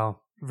Apocalypse Now.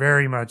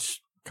 Very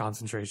much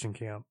concentration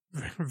camp.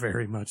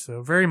 Very much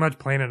so. Very much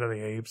Planet of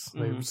the Apes.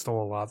 They Mhm.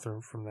 stole a lot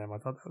from them. I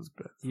thought that was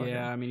a bit fucking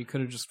Yeah, I mean, you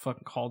could have just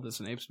fucking called this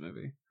an Apes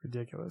movie.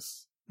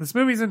 ridiculous. This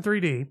movie's in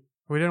 3D.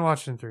 We didn't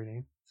watch it in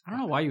 3D. I don't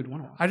know why you'd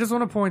want to watch I just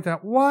want to point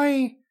out,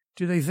 why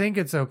do they think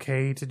it's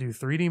okay to do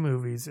 3D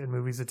movies and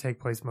movies that take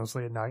place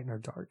mostly at night and are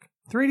dark?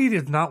 3D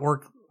does not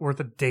work worth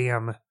a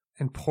damn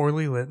in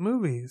poorly lit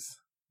movies,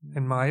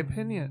 in my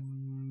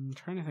opinion. I'm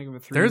trying to think of a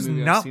 3D There's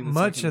movie I've not seen that's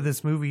much like of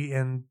this movie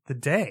in the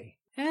day.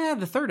 Yeah,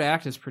 the third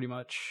act is pretty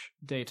much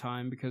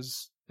daytime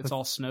because it's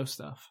all snow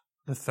stuff.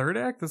 The third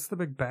act, that's the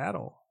big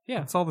battle. Yeah.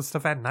 That's all the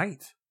stuff at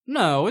night.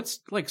 No, it's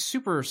like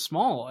super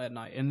small at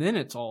night, and then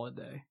it's all at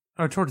day.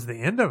 Oh, towards the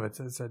end of it's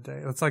at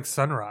day. It's like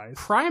sunrise.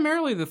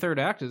 Primarily, the third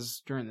act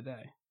is during the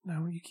day.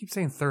 No, you keep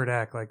saying third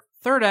act like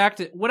Third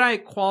act, what I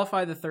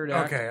qualify the third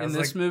act Okay, I in was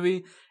this like-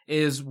 movie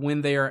is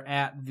when they are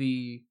at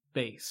the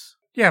base.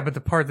 yeah, but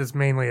the part that's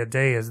mainly a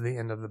day is the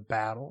end of the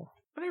battle.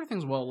 But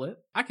everything's well lit.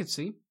 I could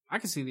see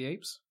the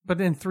apes.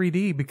 But in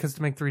 3D, because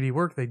to make 3D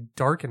work, they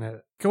darken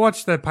it. Go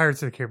watch the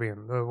Pirates of the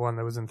Caribbean, the one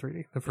that was in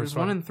 3D. The There's first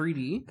one one. in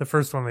 3D. The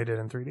first one they did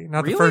in 3D.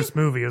 Not Really? the first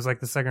movie. It was like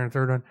the second or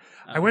third one.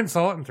 I went and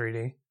saw it in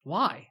 3D.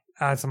 Why?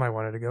 Somebody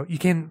wanted to go.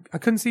 I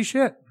couldn't see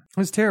shit. It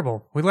was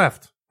terrible. We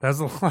left. That was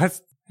the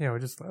last Yeah, we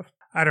just left.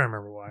 I don't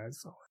remember why.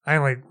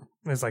 It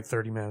was like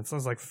 30 minutes. I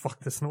was like, fuck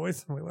this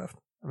noise, and we left.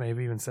 I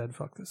maybe even said,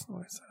 fuck this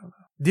noise. I don't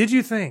know. Did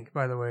you think,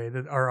 by the way,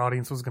 that our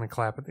audience was going to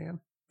clap at the end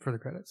for the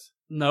credits?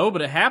 No,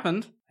 but it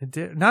happened. It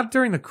did. Not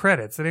during the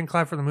credits. They didn't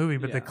clap for the movie,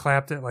 but they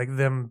clapped at like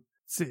them.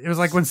 It was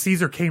like when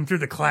Caesar came through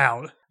the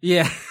cloud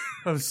Yeah.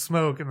 of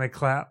smoke and they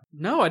clapped.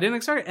 No, I didn't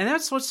expect it. And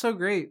that's what's so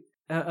great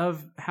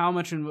of how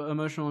much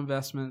emotional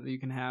investment that you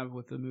can have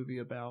with a movie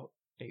about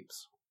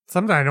apes.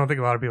 Something I don't think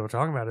a lot of people are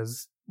talking about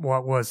is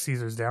what was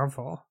Caesar's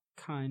downfall.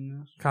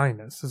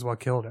 Kindness is what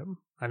killed him.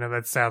 I know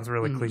that sounds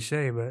really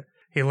cliche, but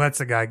he lets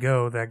a guy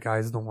go. That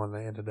guy's the one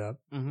that ended up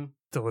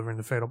delivering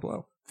the fatal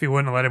blow. If he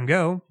wouldn't have let him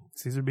go,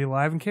 Caesar'd be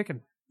alive and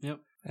kicking. Yep.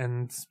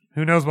 And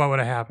who knows what would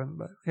have happened,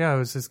 but yeah, it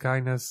was his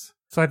kindness.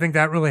 So I think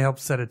that really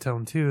helps set a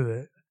tone too,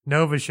 that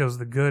Nova shows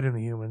the good in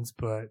the humans,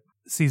 but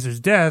Caesar's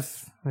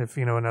death, if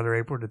another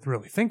ape were to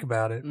really think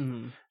about it,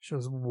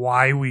 shows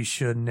why we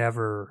should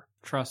never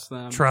trust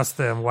them.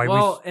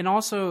 And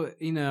also,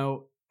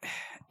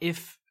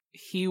 if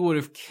he would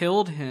have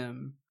killed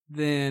him,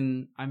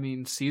 then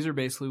Caesar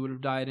basically would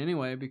have died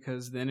anyway,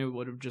 because then it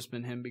would have just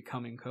been him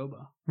becoming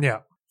Koba. Yeah.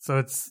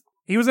 So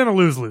he was in a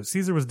lose-lose.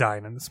 Caesar was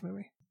dying in this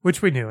movie,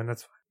 which we knew, and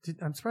that's fine.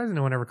 I'm surprised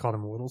no one ever called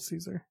him Little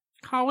Caesar.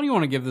 Kyle, what do you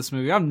want to give this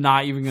movie? I'm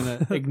not even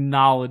going to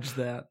acknowledge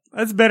that.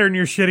 That's better than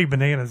your shitty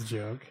bananas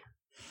joke.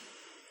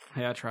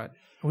 Hey, I tried.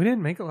 We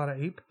didn't make a lot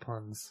of ape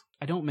puns.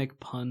 I don't make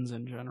puns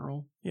in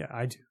general. Yeah,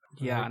 I do.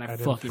 Yeah, and I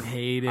fucking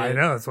hate it. I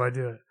know, that's why I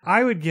do it.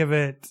 I would give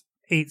it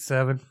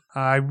 8-7.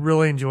 I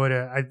really enjoyed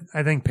it.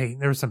 I think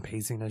there were some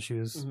pacing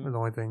issues were the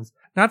only things.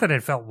 Not that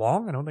it felt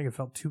long. I don't think it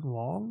felt too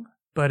long,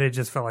 but it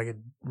just felt like it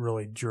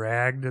really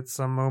dragged at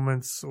some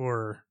moments,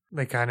 or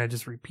they kind of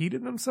just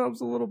repeated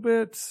themselves a little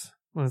bit.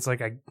 When it's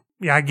like,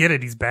 I get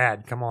it. He's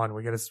bad. Come on.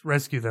 We got to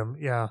rescue them.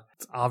 Yeah,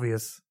 it's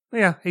obvious. But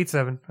yeah,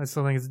 8-7. I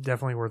still think it's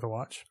definitely worth a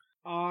watch.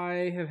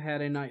 I have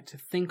had a night to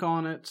think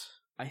on it.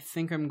 I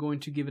think I'm going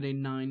to give it a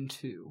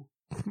 9-2.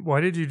 Why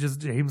did you just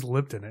James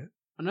Lipton it?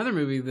 Another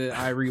movie that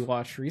I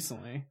rewatched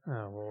recently.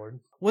 Oh, Lord.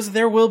 Was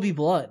There Will Be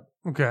Blood.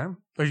 Okay. Are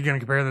you going to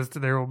compare this to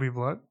There Will Be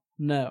Blood?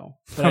 No.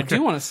 But I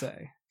do want to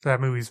say. That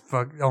movie's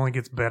only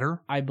gets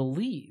better? I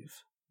believe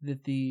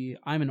that the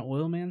I'm an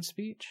Oil Man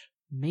speech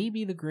may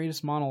be the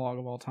greatest monologue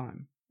of all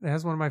time. It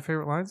has one of my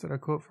favorite lines that I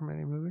quote from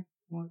any movie.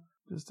 What?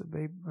 Just a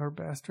babe or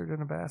bastard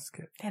in a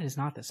basket. That is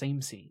not the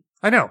same scene.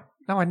 I know.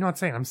 No, I'm not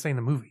saying. I'm saying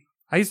the movie.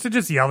 I used to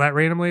just yell that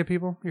randomly at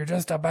people. You're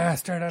just a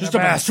bastard in a basket. Just a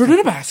bastard in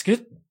a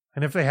basket.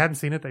 And if they hadn't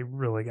seen it, they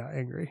really got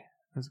angry.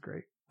 It was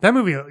great. That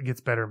movie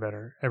gets better and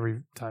better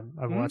every time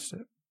I've watched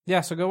it.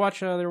 Yeah, so go watch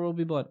There Will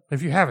Be Blood.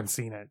 If you haven't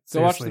seen it,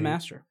 go watch The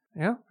Master.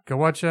 Yeah, go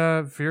watch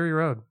Fury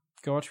Road.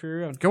 Go watch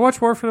Fury Road. Go watch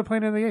War for the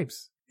Planet of the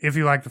Apes. If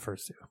you like the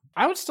first two.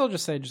 I would still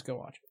just say just go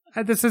watch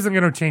it. This isn't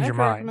going to change your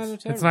mind.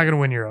 It's not going to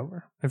win you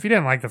over. If you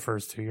didn't like the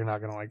first two, you're not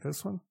going to like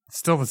this one. It's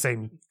still the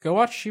same. Go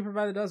watch Cheaper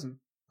by the Dozen.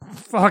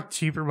 Fuck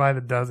Cheaper by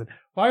the Dozen.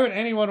 Why would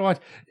anyone watch?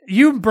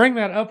 You bring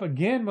that up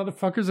again,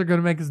 motherfuckers are going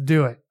to make us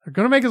do it. They're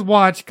going to make us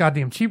watch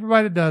goddamn Cheaper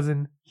by the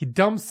Dozen. You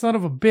dumb son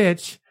of a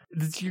bitch.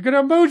 You're going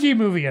to emoji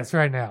movie us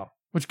right now,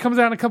 which comes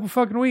out in a couple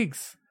fucking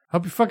weeks.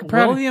 Hope you're fucking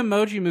proud. Will the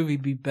Emoji Movie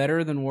be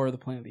better than War of the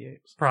Planet of the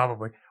Apes?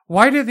 Probably.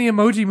 Why did the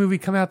Emoji Movie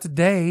come out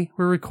today?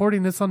 We're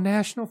recording this on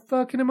National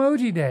fucking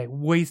Emoji Day.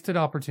 Wasted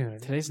opportunity.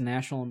 Today's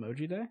National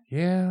Emoji Day?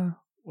 Yeah.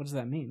 What does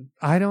that mean?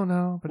 I don't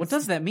know. But what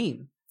does that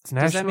mean? It's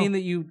national. Does that mean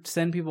that you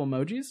send people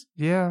emojis?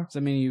 Yeah. Does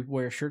that mean you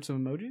wear shirts of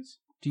emojis?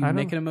 Do you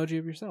make an emoji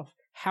of yourself?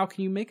 How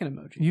can you make an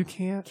emoji? You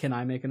can't. Can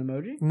I make an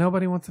emoji?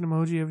 Nobody wants an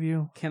emoji of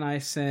you. Can I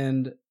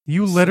send...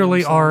 You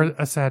literally are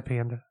a sad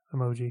panda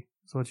emoji.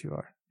 That's what you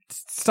are.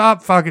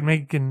 Stop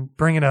fucking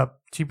bringing up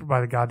Cheaper by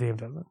the goddamn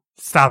Dozen.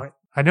 Stop it.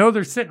 I know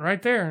they're sitting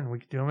right there and we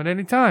can do them at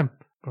any time,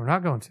 but we're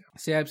not going to.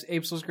 See,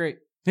 Apes was great.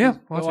 Yeah,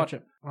 watch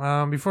it.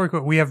 Before we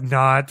quit, we have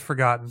not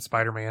forgotten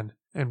Spider-Man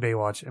and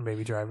Baywatch and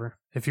Baby Driver.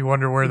 If you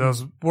wonder where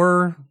those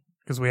were,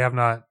 because we have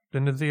not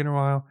been to the theater in a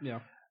while. Yeah.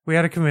 We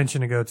had a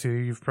convention to go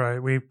to.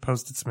 We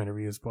posted some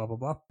interviews, blah, blah,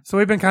 blah. So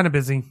we've been kind of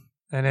busy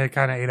and it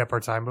kind of ate up our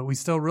time, but we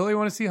still really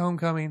want to see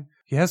Homecoming.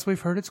 Yes,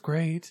 we've heard it's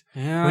great.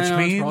 Yeah, which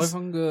means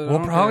we'll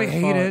probably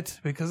hate it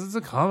because it's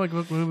a comic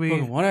book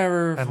movie.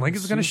 Whatever. And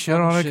Lincoln's going to shit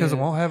on it because it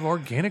won't have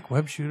organic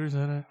web shooters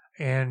in it.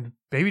 And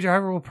Baby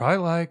Driver will probably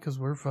like because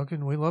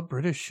we love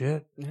British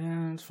shit.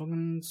 Yeah, it's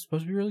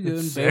supposed to be really good.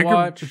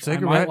 Baywatch, I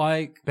might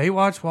like.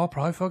 Baywatch, I'll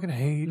probably fucking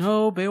hate.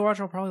 No, Baywatch,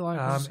 I'll probably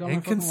like.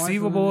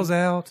 Inconceivable is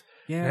out.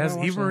 Yeah, it has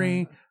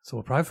Emery, so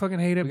we'll probably fucking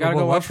hate it. We gotta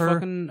go watch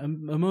fucking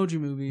Emoji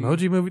Movie.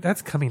 Emoji Movie,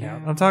 that's coming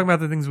out. I'm talking about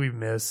the things we've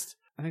missed.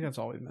 I think that's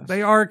all we've missed.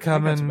 They are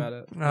coming. That's about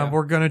it. Yeah.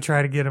 We're going to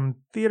try to get them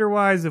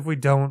theater-wise. If we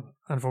don't,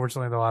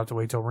 unfortunately, they'll have to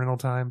wait till rental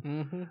time.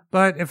 Mm-hmm.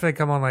 But if they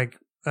come on like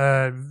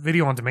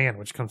video on demand,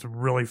 which comes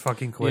really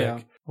fucking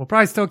quick, we'll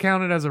probably still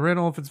count it as a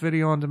rental if it's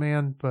video on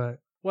demand. But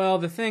well,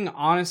 the thing,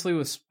 honestly,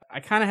 was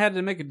I kind of had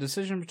to make a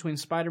decision between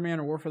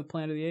Spider-Man or War for the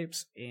Planet of the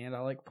Apes, and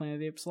I like Planet of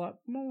the Apes a lot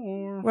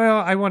more. Well,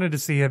 I wanted to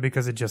see it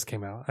because it just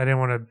came out. I didn't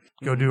want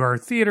to go do our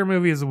theater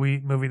movie as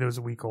movie that was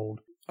a week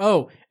old.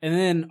 Oh, and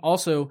then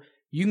also,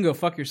 you can go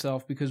fuck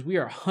yourself because we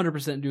are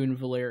 100% doing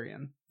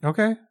Valerian.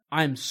 Okay.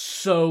 I'm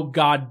so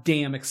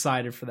goddamn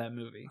excited for that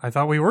movie. I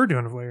thought we were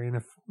doing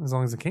Valerian as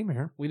long as it came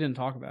here. We didn't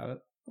talk about it.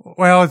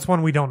 Well, it's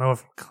one we don't know if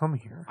it'll come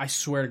here. I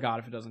swear to God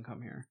if it doesn't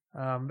come here.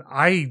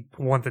 I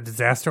want the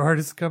Disaster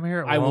Artist to come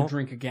here. I will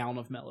drink a gallon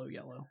of Mellow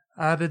Yellow.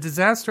 The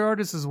Disaster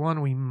Artist is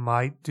one we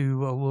might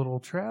do a little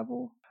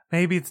travel.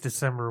 Maybe it's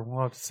December.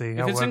 We'll have to see.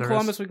 If it's in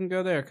Columbus, we can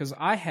go there because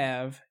I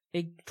have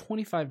a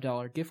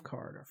 $25 gift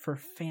card for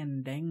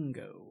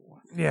Fandango.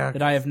 Yeah.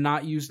 That I have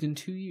not used in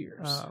 2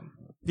 years.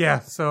 Yeah,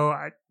 so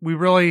I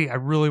really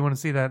want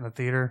to see that in the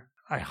theater.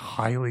 I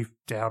highly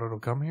doubt it'll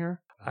come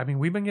here. I mean,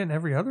 we've been getting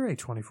every other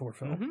A24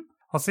 film. Mm-hmm.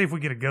 I'll see if we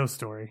get a Ghost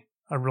Story.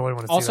 I really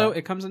want to see also, that.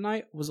 It Comes at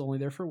Night was only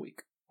there for a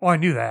week. Well, I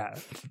knew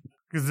that.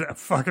 Because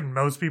fucking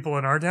most people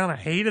in our town, I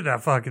hated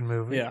that fucking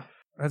movie. Yeah.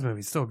 That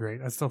movie's still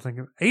great. I still think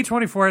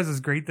A24 has this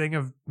great thing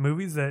of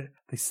movies that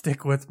they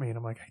stick with me. And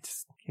I'm like, I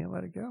just can't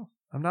let it go.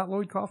 I'm not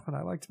Lloyd Kaufman.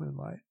 I liked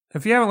Moonlight.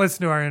 If you haven't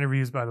listened to our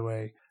interviews, by the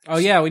way. Oh,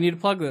 yeah. We need to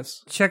plug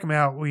this. Check them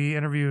out. We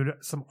interviewed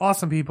some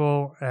awesome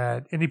people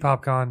at Indie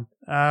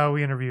PopCon.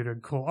 We interviewed a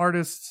cool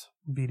artist,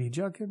 B.D.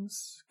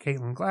 Judkins,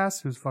 Caitlin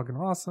Glass, who's fucking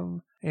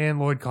awesome, and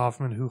Lloyd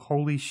Kaufman, who,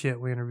 holy shit,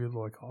 we interviewed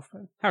Lloyd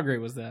Kaufman. How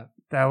great was that?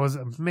 That was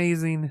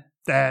amazing.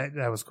 That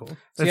was cool.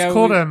 So it's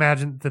cool to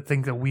imagine, to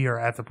think that we are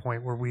at the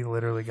point where we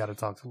literally got to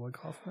talk to Lloyd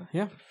Kaufman.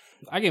 Yeah.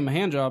 I gave him a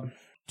hand job.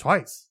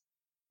 Twice.